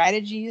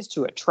strategies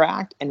to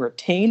attract and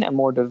retain a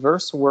more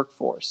diverse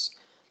workforce.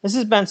 This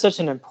has been such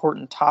an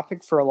important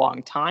topic for a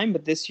long time,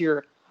 but this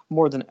year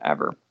more than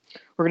ever.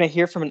 We're going to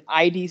hear from an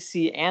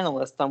IDC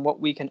analyst on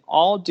what we can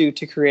all do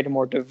to create a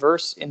more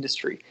diverse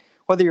industry.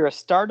 Whether you're a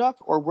startup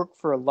or work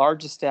for a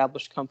large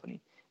established company,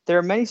 there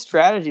are many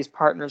strategies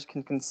partners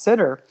can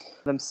consider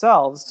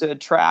themselves to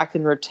attract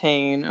and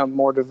retain a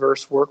more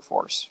diverse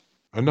workforce.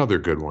 Another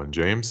good one,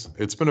 James.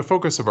 It's been a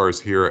focus of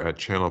ours here at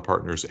Channel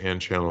Partners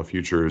and Channel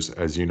Futures,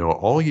 as you know,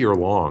 all year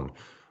long,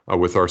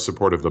 with our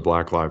support of the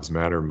Black Lives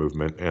Matter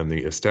movement and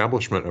the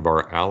establishment of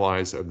our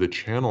Allies of the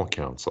Channel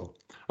Council.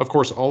 Of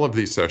course, all of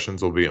these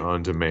sessions will be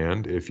on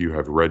demand if you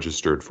have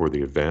registered for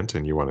the event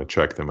and you want to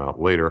check them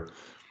out later.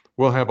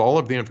 We'll have all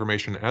of the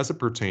information as it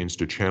pertains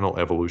to Channel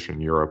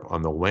Evolution Europe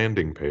on the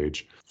landing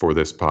page for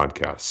this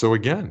podcast. So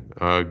again,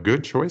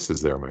 good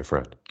choices there, my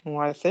friend.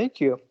 Why,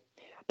 thank you.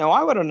 Now,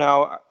 I want to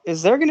know,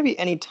 is there going to be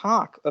any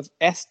talk of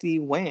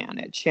SD-WAN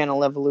at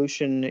Channel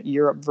Evolution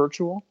Europe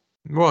Virtual?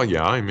 Well,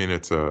 yeah, I mean,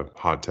 it's a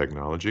hot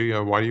technology.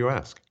 Why do you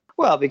ask?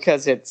 Well,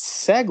 because it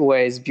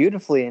segues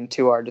beautifully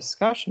into our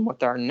discussion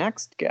with our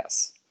next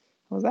guest.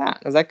 How's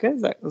that? Is that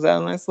good? Is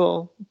that a nice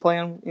little play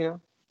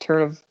on,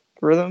 turn of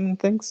rhythm and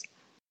things?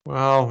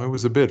 Well, it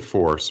was a bit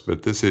forced,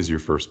 but this is your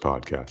first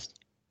podcast.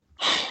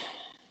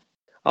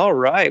 All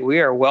right. We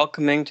are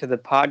welcoming to the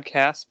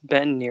podcast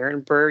Ben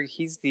Nierenberg.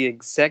 He's the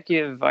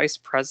Executive Vice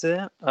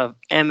President of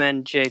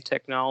MNJ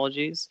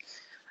Technologies.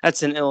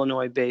 That's an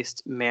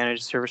Illinois-based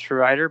managed service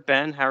provider.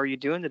 Ben, how are you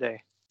doing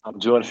today? I'm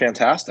doing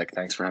fantastic.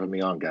 Thanks for having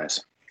me on, guys.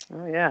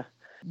 Oh, yeah.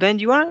 Ben,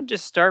 do you want to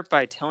just start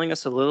by telling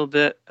us a little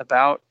bit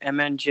about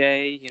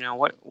MNJ?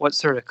 What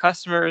sort of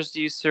customers do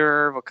you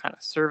serve? What kind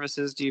of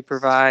services do you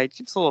provide?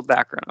 Give us a little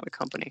background on the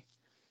company.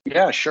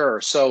 Yeah,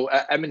 sure. So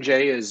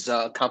M&J is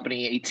a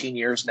company 18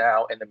 years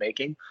now in the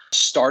making.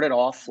 Started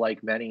off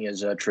like many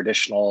as a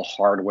traditional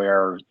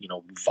hardware,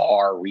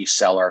 VAR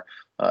reseller.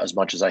 As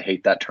much as I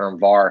hate that term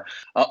VAR,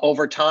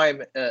 over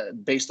time,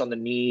 based on the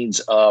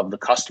needs of the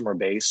customer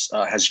base,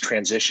 has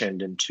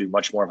transitioned into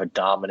much more of a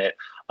dominant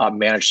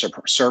managed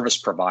service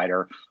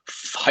provider,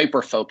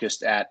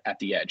 hyper-focused at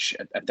the edge,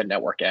 at the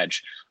network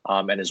edge.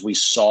 And as we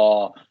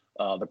saw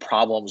the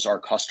problems our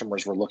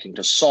customers were looking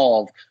to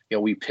solve,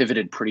 we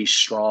pivoted pretty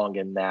strong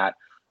in that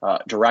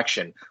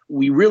direction.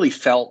 We really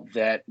felt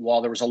that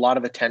while there was a lot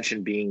of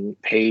attention being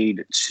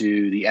paid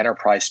to the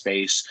enterprise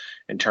space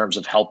in terms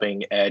of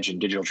helping edge and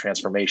digital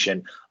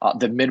transformation,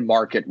 the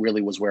mid-market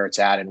really was where it's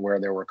at and where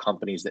there were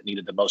companies that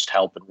needed the most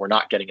help and were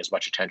not getting as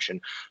much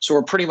attention. So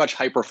we're pretty much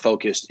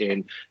hyper-focused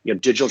in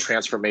digital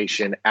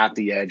transformation at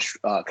the edge,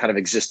 kind of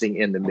existing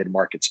in the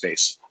mid-market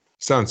space.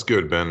 Sounds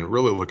good, Ben.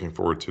 Really looking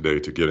forward today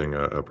to getting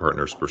a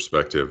partner's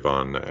perspective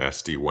on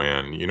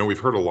SD-WAN. We've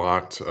heard a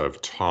lot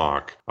of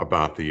talk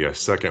about the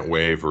second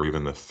wave or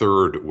even the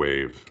third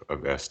wave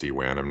of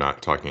SD-WAN. I'm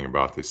not talking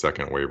about the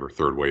second wave or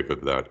third wave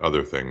of that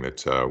other thing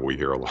that we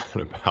hear a lot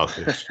about.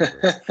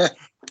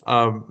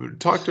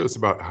 Talk to us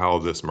about how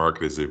this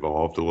market has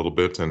evolved a little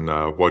bit and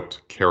what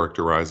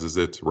characterizes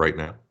it right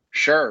now.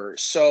 Sure.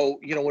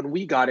 So, when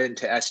we got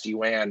into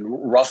SD-WAN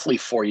roughly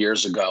 4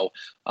 years ago,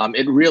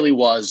 it really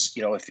was,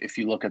 if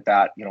you look at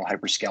that,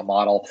 hyperscale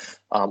model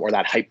or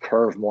that hype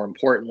curve, more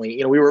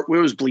importantly, we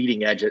was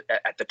bleeding edge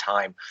at the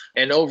time.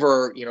 And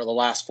over, the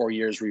last 4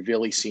 years, we've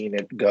really seen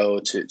it go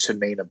to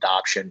main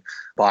adoption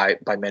by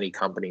many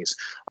companies.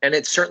 And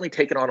it's certainly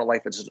taken on a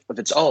life of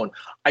its own.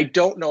 I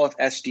don't know if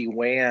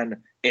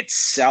SD-WAN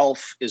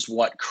itself is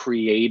what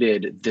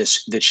created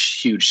this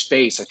huge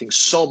space. I think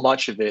so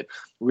much of it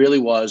really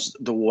was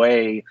the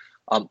way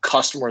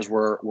customers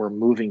were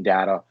moving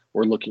data,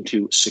 were looking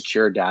to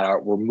secure data,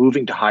 were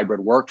moving to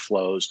hybrid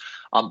workflows,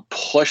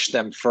 push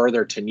them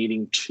further to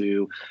needing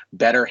to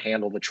better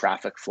handle the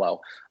traffic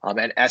flow.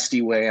 And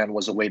SD-WAN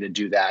was a way to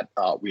do that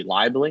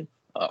reliably,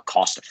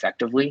 cost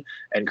effectively,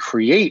 and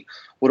create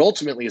what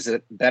ultimately is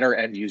a better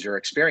end user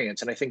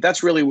experience. And I think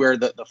that's really where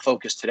the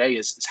focus today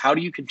is how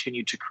do you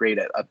continue to create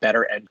a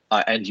better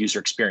end user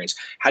experience?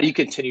 How do you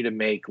continue to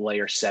make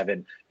layer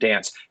 7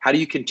 dance? How do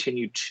you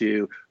continue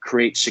to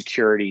create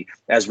security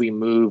as we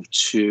move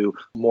to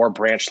more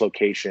branch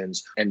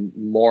locations and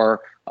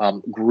more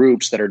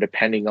groups that are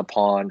depending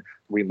upon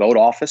remote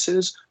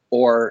offices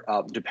or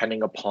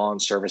depending upon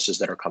services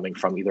that are coming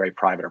from either a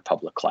private or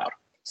public cloud?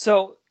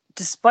 So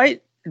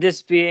despite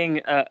this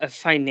being a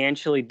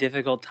financially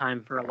difficult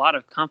time for a lot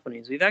of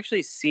companies, we've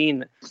actually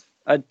seen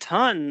a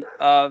ton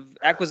of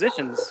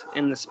acquisitions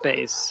in the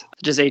space,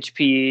 just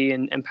HPE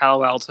and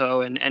Palo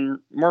Alto, and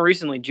more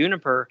recently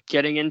Juniper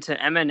getting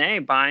into M&A,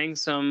 buying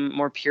some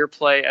more pure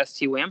play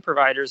SD-WAN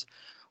providers.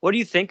 What do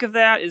you think of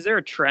that? Is there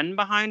a trend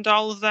behind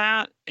all of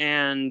that?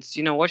 And,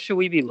 what should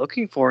we be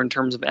looking for in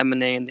terms of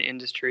M&A in the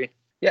industry?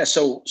 Yeah,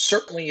 so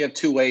certainly you have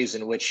two ways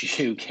in which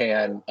you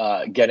can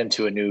get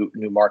into a new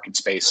market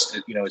space,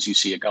 as you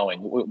see it going.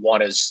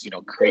 One is,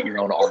 create your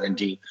own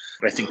R&D.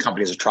 But I think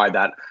companies have tried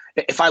that.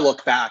 If I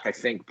look back, I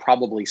think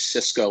probably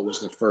Cisco was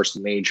the first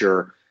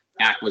major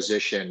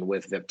acquisition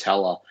with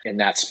Viptela in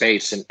that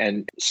space,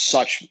 and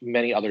such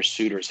many other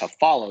suitors have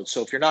followed.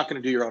 So if you're not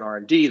going to do your own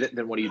R&D,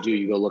 then what do?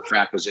 You go look for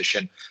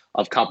acquisition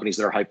of companies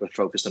that are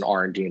hyper-focused on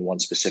R&D in one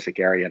specific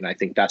area. And I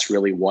think that's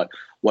really what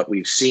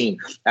we've seen.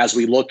 As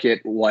we look at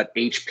what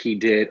HP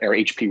did, or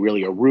HP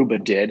really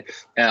Aruba did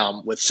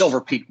with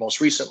Silver Peak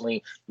most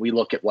recently, we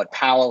look at what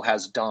Palo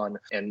has done,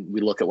 and we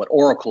look at what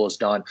Oracle has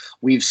done.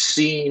 We've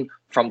seen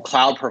from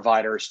cloud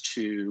providers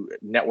to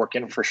network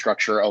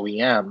infrastructure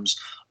OEMs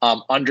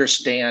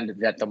understand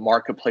that the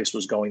marketplace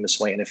was going this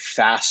way in a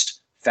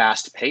fast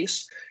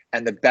pace.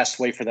 And the best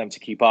way for them to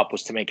keep up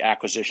was to make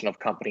acquisition of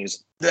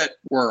companies that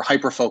were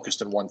hyper-focused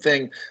in one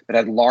thing, that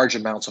had large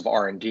amounts of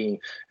R&D,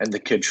 and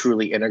that could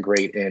truly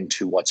integrate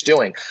into what's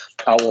doing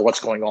or what's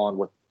going on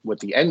with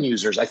the end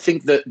users. I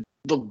think that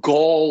the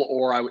goal,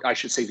 or I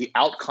should say the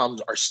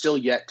outcomes, are still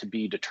yet to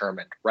be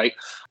determined, right?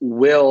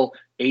 Will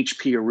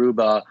HP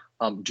Aruba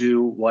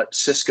do what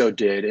Cisco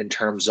did in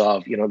terms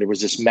of, there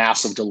was this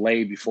massive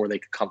delay before they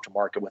could come to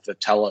market with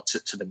Viptela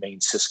to the main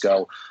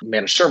Cisco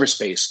managed service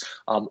space.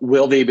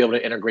 Will they be able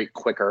to integrate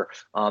quicker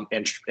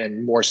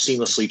and more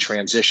seamlessly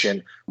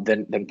transition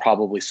than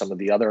probably some of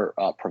the other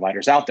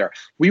providers out there?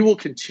 We will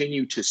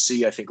continue to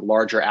see, I think,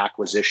 larger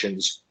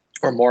acquisitions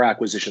or more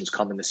acquisitions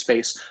come in the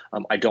space.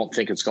 I don't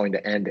think it's going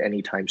to end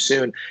anytime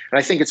soon. And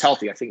I think it's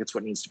healthy. I think it's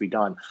what needs to be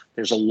done.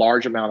 There's a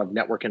large amount of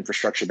network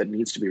infrastructure that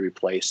needs to be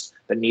replaced,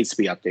 that needs to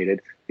be updated.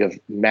 You have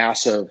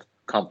massive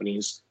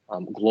companies,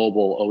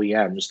 global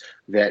OEMs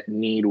that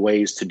need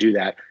ways to do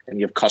that. And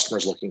you have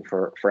customers looking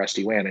for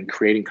SD-WAN, and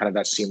creating kind of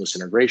that seamless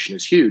integration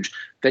is huge.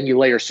 Then you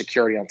layer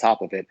security on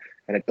top of it,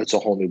 and it's a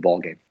whole new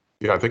ballgame.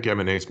 Yeah, I think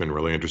M&A has been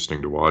really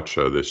interesting to watch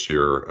this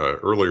year.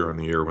 Earlier in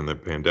the year, when the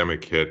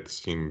pandemic hit, it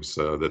seems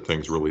that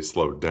things really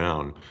slowed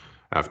down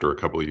after a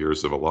couple of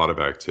years of a lot of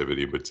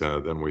activity. But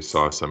then we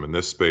saw some in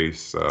this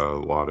space, a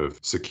lot of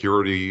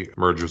security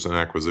mergers and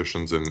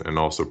acquisitions, and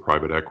also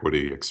private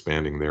equity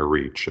expanding their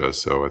reach.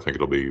 So I think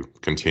it'll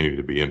continue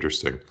to be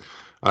interesting.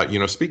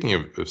 Speaking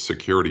of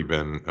security,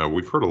 Ben,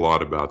 we've heard a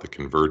lot about the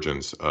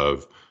convergence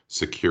of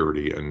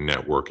security and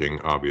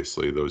networking.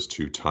 Obviously, those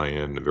two tie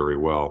in very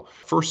well.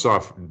 First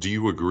off, do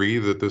you agree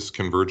that this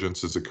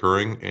convergence is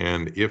occurring?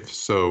 And if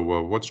so,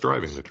 what's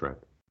driving the trend?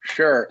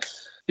 Sure.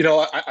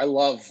 I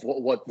love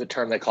what the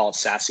term they call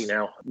SASE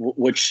now,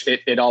 which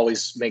it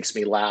always makes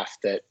me laugh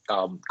that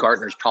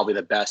Gartner's probably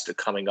the best at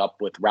coming up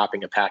with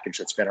wrapping a package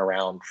that's been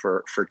around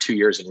for 2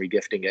 years and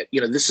regifting it.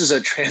 This is a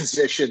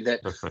transition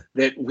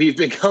that we've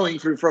been going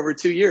through for over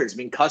 2 years. I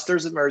mean,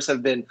 customers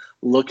have been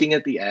looking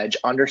at the edge,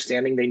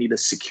 understanding they need to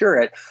secure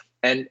it,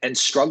 and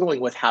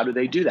struggling with how do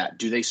they do that?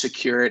 Do they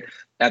secure it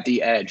at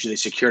the edge? Do they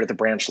secure it at the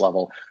branch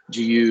level?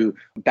 Do you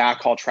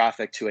backhaul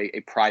traffic to a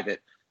private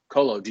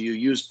colo? Do you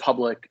use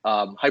public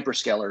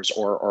hyperscalers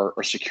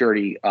or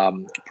security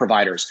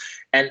providers?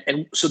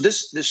 And so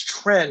this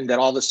trend that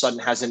all of a sudden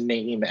has a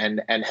name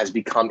and has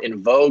become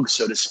in vogue,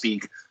 so to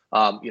speak,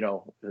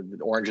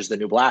 orange is the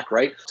new black,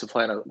 right? To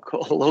plan a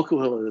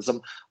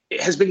colloquialism,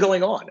 it has been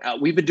going on.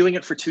 We've been doing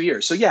it for 2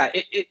 years. So yeah,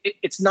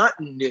 it's not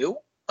new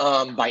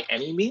by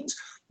any means,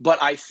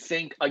 but I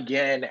think,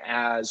 again,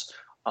 as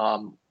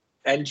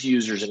end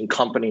users and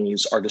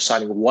companies are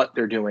deciding what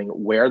they're doing,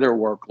 where their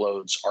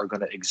workloads are going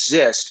to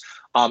exist,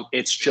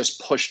 it's just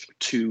pushed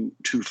to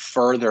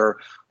further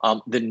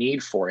the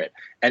need for it.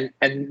 And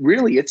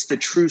really, it's the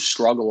true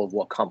struggle of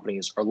what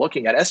companies are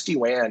looking at.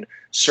 SD-WAN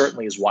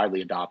certainly is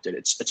widely adopted.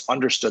 It's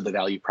understood the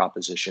value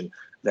proposition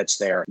that's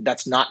there.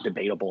 That's not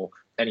debatable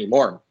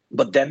anymore.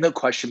 But then the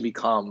question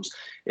becomes,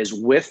 is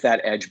with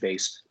that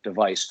edge-based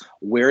device,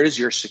 where does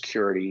your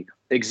security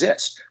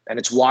exist? And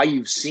it's why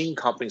you've seen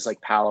companies like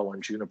Palo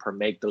and Juniper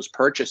make those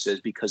purchases,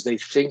 because they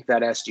think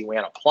that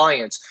SD-WAN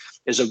appliance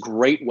is a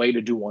great way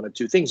to do one of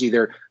two things: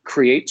 either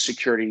create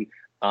security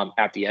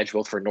at the edge,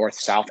 both for north,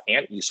 south,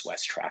 and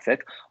east-west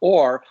traffic,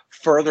 or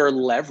further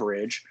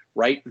leverage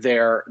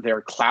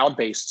their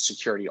cloud-based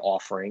security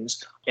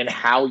offerings and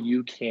how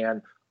you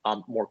can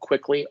more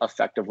quickly,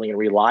 effectively, and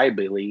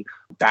reliably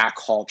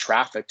backhaul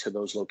traffic to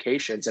those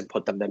locations and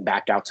put them then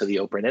back out to the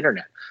open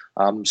internet.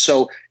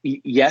 So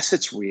yes,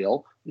 it's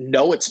real.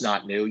 No, it's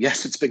not new.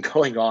 Yes, it's been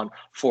going on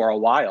for a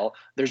while.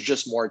 There's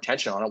just more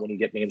attention on it when you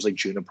get names like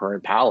Juniper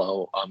and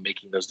Palo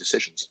making those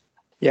decisions.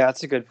 Yeah,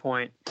 that's a good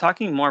point.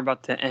 Talking more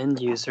about the end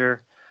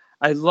user,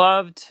 I'd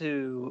love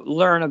to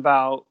learn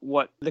about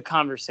what the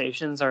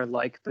conversations are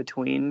like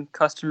between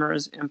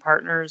customers and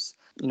partners.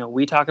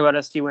 We talk about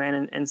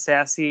SD-WAN and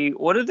SASE.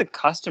 What do the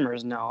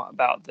customers know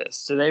about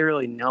this? Do they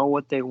really know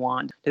what they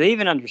want? Do they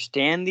even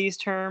understand these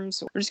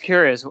terms? I'm just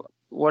curious,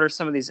 what are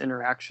some of these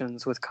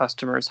interactions with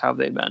customers? How have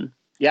they been?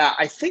 Yeah,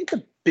 I think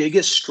the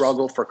biggest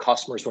struggle for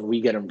customers when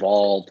we get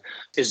involved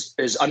is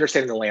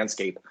understanding the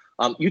landscape.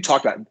 You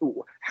talked about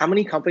how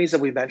many companies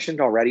have we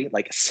mentioned already,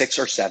 like 6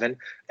 or 7,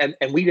 and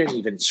we didn't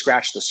even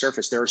scratch the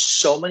surface. There are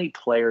so many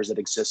players that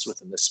exist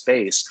within the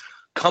space.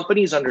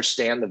 Companies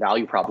understand the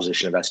value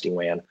proposition of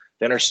SD-WAN.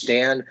 They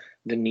understand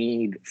the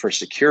need for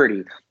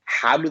security.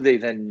 how do they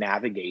then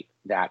navigate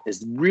that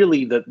is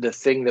really the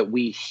thing that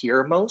we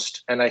hear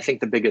most. And I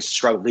think the biggest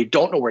struggle, they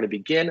don't know where to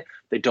begin.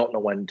 They don't know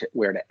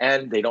where to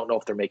end. They don't know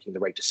if they're making the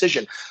right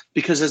decision.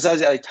 Because as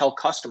I tell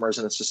customers,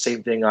 and it's the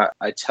same thing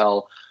I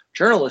tell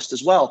journalists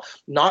as well,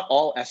 not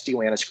all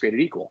SD-WAN is created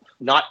equal.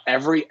 Not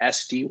every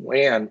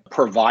SD-WAN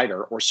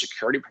provider or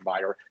security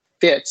provider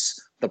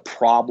fits the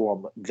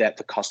problem that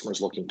the customer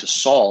is looking to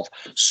solve.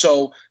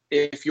 So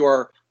if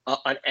you're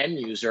an end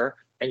user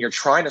and you're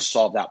trying to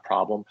solve that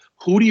problem,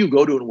 who do you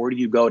go to and where do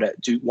you go to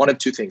do one of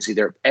two things?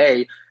 Either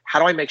A, how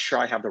do I make sure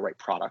I have the right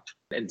product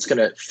and it's going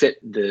to fit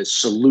the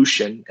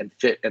solution and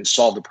fit and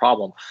solve the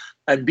problem?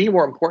 And B,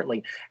 more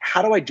importantly,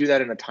 how do I do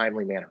that in a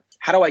timely manner?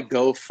 How do I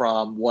go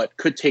from what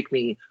could take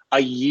me a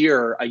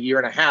year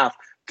and a half,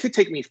 could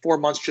take me 4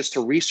 months just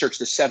to research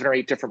the 7 or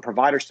 8 different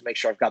providers to make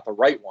sure I've got the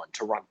right one,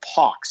 to run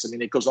POCs. I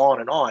mean, it goes on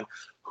and on.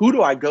 Who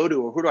do I go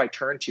to or who do I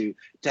turn to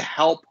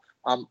help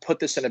put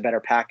this in a better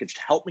package,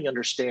 to help me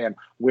understand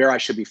where I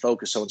should be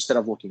focused? So instead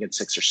of looking at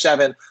 6 or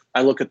 7,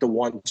 I look at the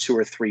 1, 2,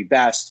 or 3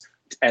 best.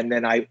 And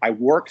then I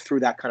work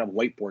through that kind of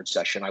whiteboard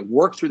session. I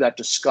work through that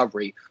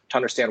discovery to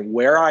understand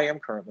where I am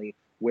currently,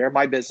 where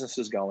my business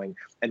is going,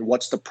 and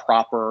what's the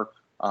proper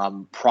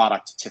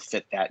product to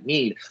fit that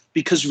need.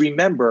 Because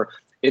remember,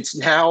 it's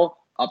now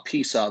a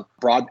piece of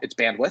it's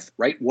bandwidth,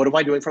 right? What am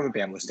I doing from a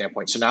bandwidth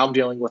standpoint? So now I'm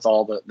dealing with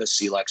all the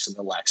CLECs and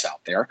the LECs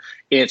out there.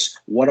 It's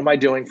what am I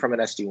doing from an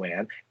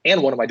SD-WAN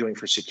and what am I doing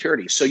for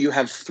security? So you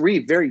have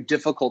 3 very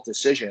difficult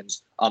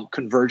decisions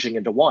converging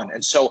into one.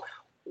 And so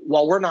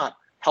while we're not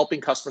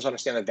helping customers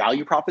understand the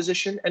value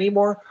proposition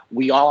anymore,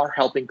 we are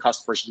helping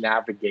customers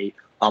navigate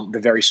the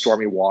very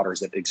stormy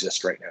waters that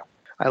exist right now.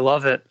 I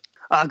love it.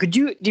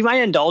 Do you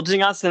mind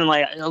indulging us in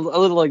like a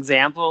little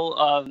example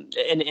of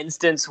an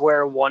instance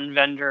where one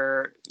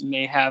vendor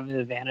may have an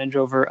advantage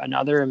over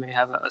another and may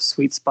have a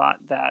sweet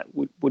spot that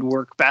would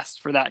work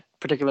best for that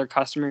particular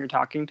customer you're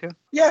talking to?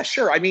 Yeah,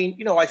 sure. I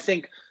mean, I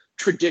think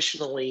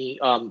traditionally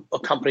a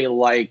company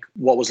like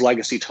what was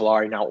legacy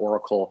Talari, now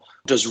Oracle,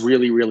 does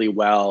really, really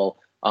well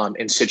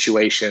in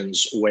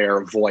situations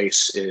where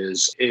voice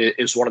is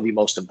one of the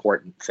most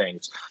important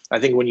things. I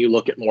think when you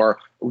look at more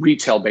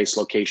retail-based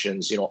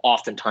locations,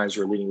 oftentimes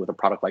we're leading with a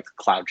product like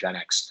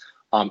CloudGenix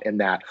in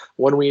that.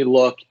 When we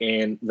look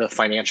in the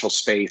financial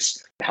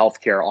space,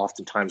 healthcare,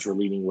 oftentimes we're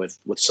leading with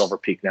Silver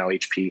Peak, now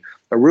HP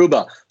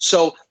Aruba.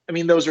 So, I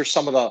mean, those are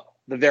some of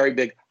the very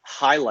big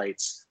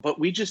highlights. But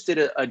we just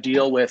did a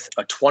deal with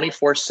a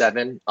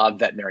 24/7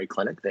 veterinary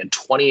clinic. They had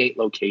 28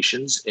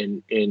 locations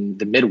in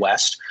the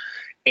Midwest.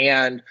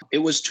 And it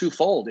was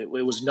twofold. It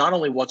was not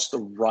only what's the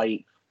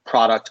right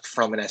product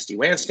from an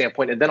SD-WAN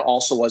standpoint, and then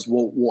also was,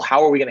 well,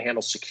 how are we going to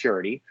handle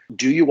security?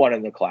 Do you want it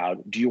in the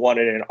cloud? Do you want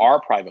it in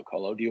our private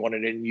colo? Do you want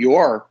it in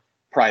your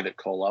private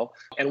colo?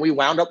 And we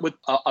wound up with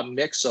a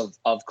mix of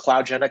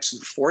CloudGenix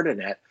and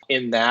Fortinet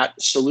in that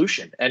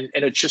solution. And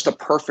it's just a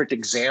perfect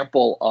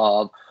example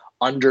of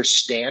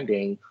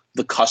understanding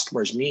the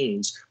customer's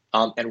needs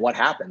and what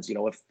happens.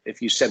 If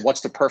you said,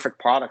 what's the perfect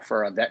product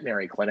for a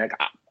veterinary clinic?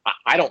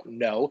 I don't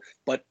know,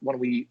 but when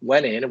we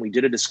went in and we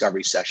did a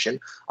discovery session,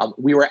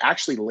 we were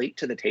actually late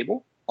to the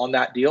table on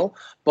that deal.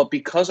 But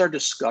because our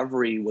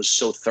discovery was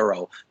so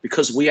thorough,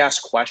 because we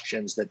asked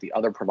questions that the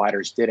other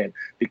providers didn't,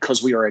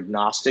 because we are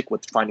agnostic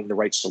with finding the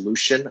right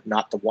solution,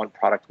 not the one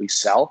product we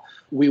sell,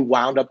 we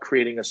wound up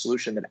creating a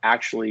solution that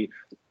actually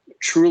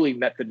truly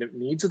met the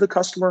needs of the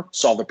customer,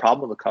 solved the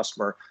problem of the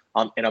customer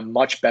in a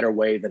much better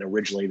way than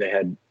originally they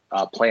had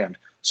planned.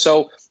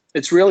 So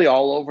it's really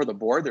all over the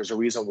board. There's a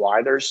reason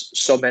why there's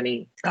so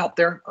many out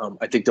there.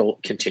 I think they'll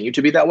continue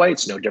to be that way.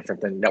 It's no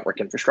different than network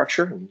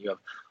infrastructure. And you have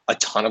a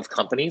ton of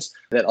companies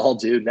that all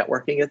do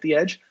networking at the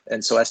edge.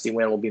 And so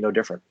SD-WAN will be no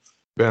different.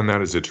 Ben,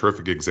 that is a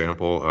terrific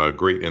example,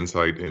 great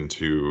insight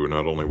into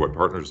not only what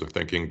partners are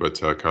thinking, but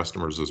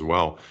customers as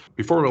well.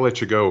 Before we let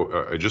you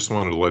go, I just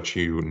wanted to let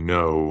you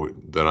know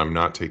that I'm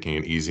not taking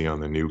it easy on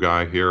the new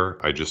guy here.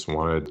 I just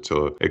wanted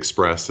to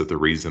express that the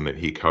reason that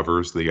he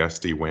covers the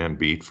SD-WAN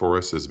beat for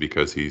us is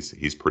because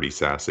he's pretty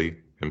sassy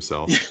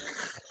himself.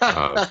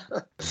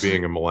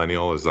 Being a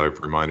millennial, as I've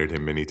reminded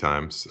him many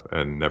times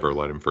and never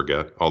let him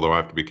forget. Although I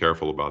have to be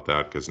careful about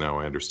that because now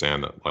I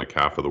understand that like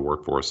half of the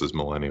workforce is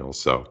millennials.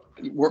 So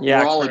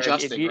we're all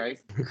adjusting, right?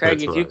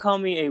 Craig, if you call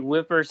me a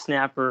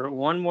whippersnapper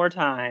one more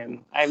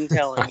time, I'm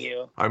telling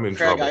you. I'm in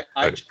Craig, trouble.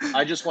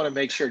 I just want to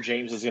make sure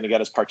James is going to get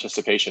his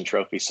participation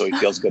trophy so he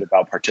feels good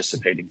about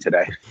participating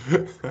today.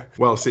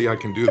 Well, see, I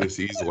can do this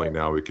easily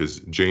now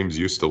because James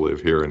used to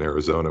live here in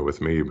Arizona with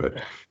me,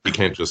 but he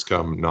can't just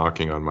come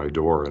knocking on my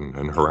door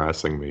and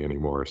harassing me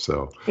anymore.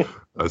 So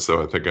I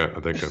think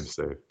I'm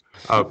safe.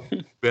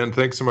 Ben,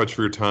 thanks so much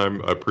for your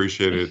time. I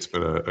appreciate it. It's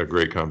been a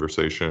great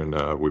conversation.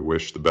 We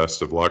wish the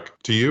best of luck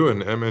to you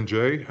and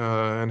MNJ,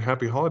 and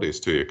happy holidays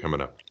to you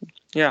coming up.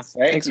 Yeah,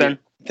 thanks, Ben.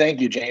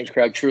 Thank you, James.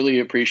 Craig, truly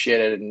appreciate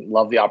it and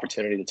love the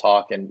opportunity to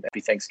talk, and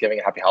happy Thanksgiving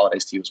and happy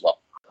holidays to you as well.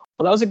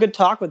 Well, that was a good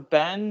talk with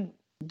Ben.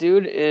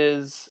 Dude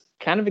is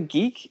kind of a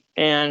geek,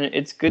 and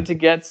it's good to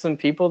get some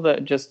people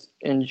that just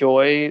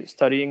enjoy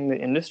studying the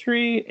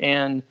industry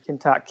and can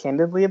talk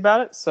candidly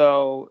about it.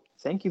 So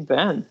thank you,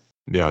 Ben.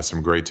 Yeah,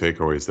 some great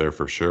takeaways there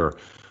for sure.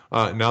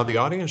 Now, the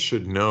audience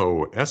should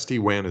know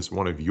SD-WAN is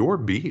one of your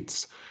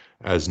beats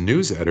as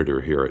news editor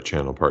here at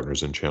Channel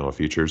Partners and Channel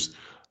Features.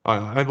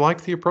 I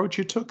like the approach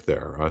you took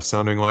there,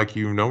 sounding like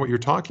you know what you're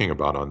talking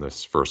about on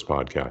this first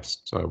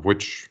podcast,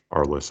 which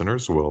our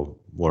listeners will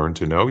learn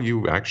to know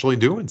you actually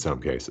do in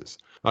some cases.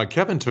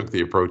 Kevin took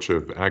the approach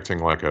of acting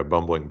like a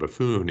bumbling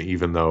buffoon,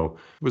 even though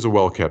it was a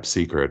well-kept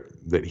secret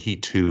that he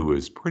too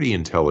is pretty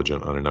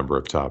intelligent on a number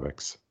of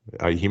topics.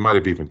 He might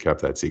have even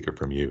kept that secret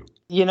from you.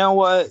 You know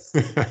what?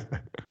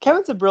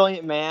 Kevin's a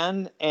brilliant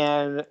man,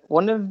 and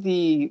one of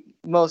the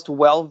most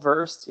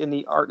well-versed in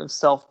the art of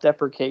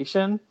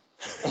self-deprecation.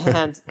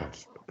 And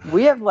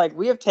we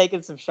have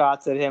taken some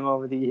shots at him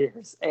over the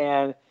years,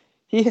 and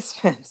he has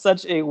been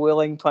such a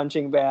willing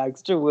punching bag,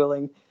 such a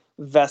willing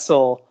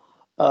vessel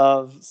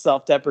of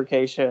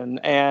self-deprecation,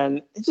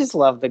 and I just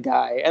love the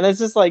guy. And it's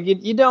just like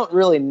you don't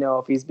really know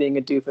if he's being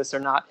a doofus or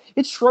not.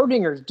 It's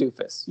Schrodinger's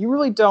doofus. You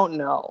really don't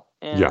know.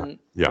 And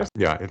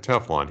yeah. And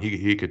Teflon,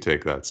 he could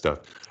take that stuff.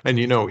 And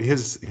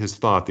his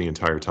thought the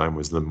entire time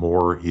was the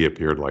more he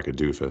appeared like a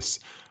doofus,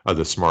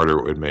 the smarter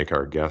it would make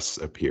our guests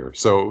appear.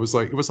 So it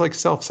was like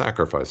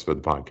self-sacrifice for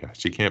the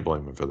podcast. You can't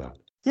blame him for that.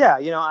 Yeah,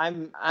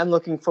 I'm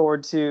looking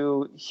forward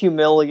to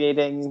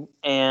humiliating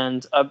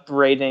and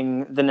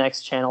upbraiding the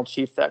next channel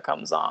chief that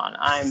comes on.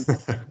 I'm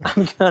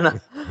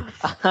gonna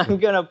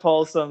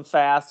pull some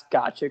fast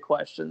gotcha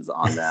questions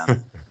on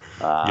them.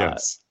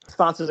 Yes.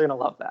 Sponsors are gonna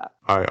love that.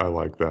 I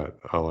like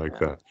that.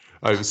 that.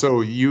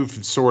 So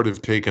you've sort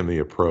of taken the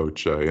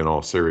approach, in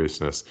all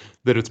seriousness,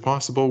 that it's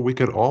possible we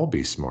could all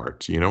be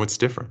smart. It's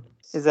different.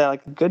 Is that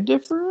like a good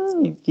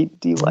different?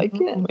 Do you like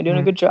it? Am I doing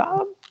a good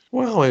job?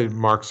 Well, it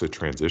marks a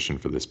transition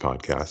for this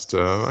podcast.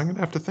 I'm going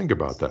to have to think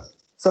about that.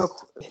 So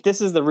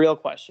this is the real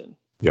question.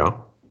 Yeah?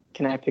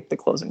 Can I pick the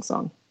closing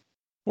song?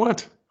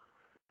 What?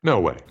 No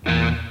way.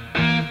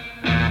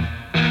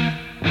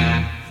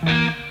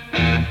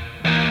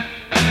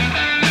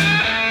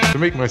 To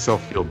make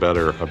myself feel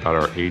better about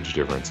our age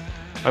difference,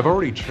 I've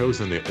already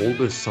chosen the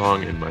oldest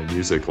song in my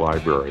music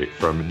library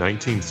from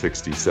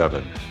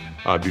 1967,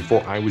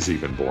 before I was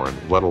even born,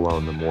 let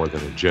alone the more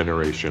than a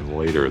generation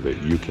later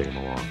that you came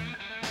along.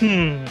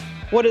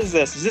 What is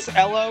this? Is this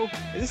Ello?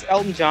 Is this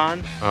Elton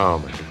John? Oh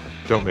my God.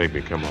 Don't make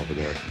me come over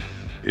there.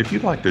 If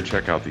you'd like to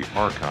check out the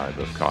archive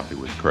of Coffee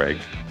with Craig,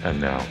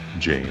 and now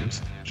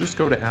James, just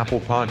go to Apple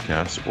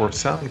Podcasts or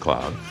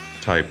SoundCloud,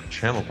 type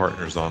Channel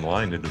Partners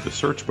Online into the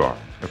search bar.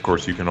 Of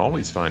course, you can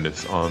always find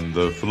us on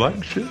the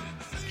flagship,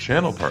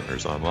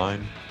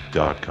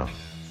 channelpartnersonline.com.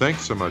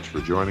 Thanks so much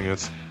for joining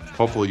us.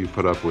 Hopefully you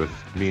put up with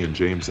me and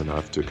James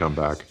enough to come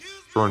back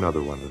for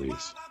another one of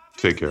these.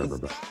 Take care,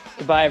 everybody.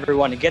 Goodbye,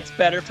 everyone. It gets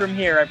better from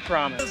here, I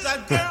promise.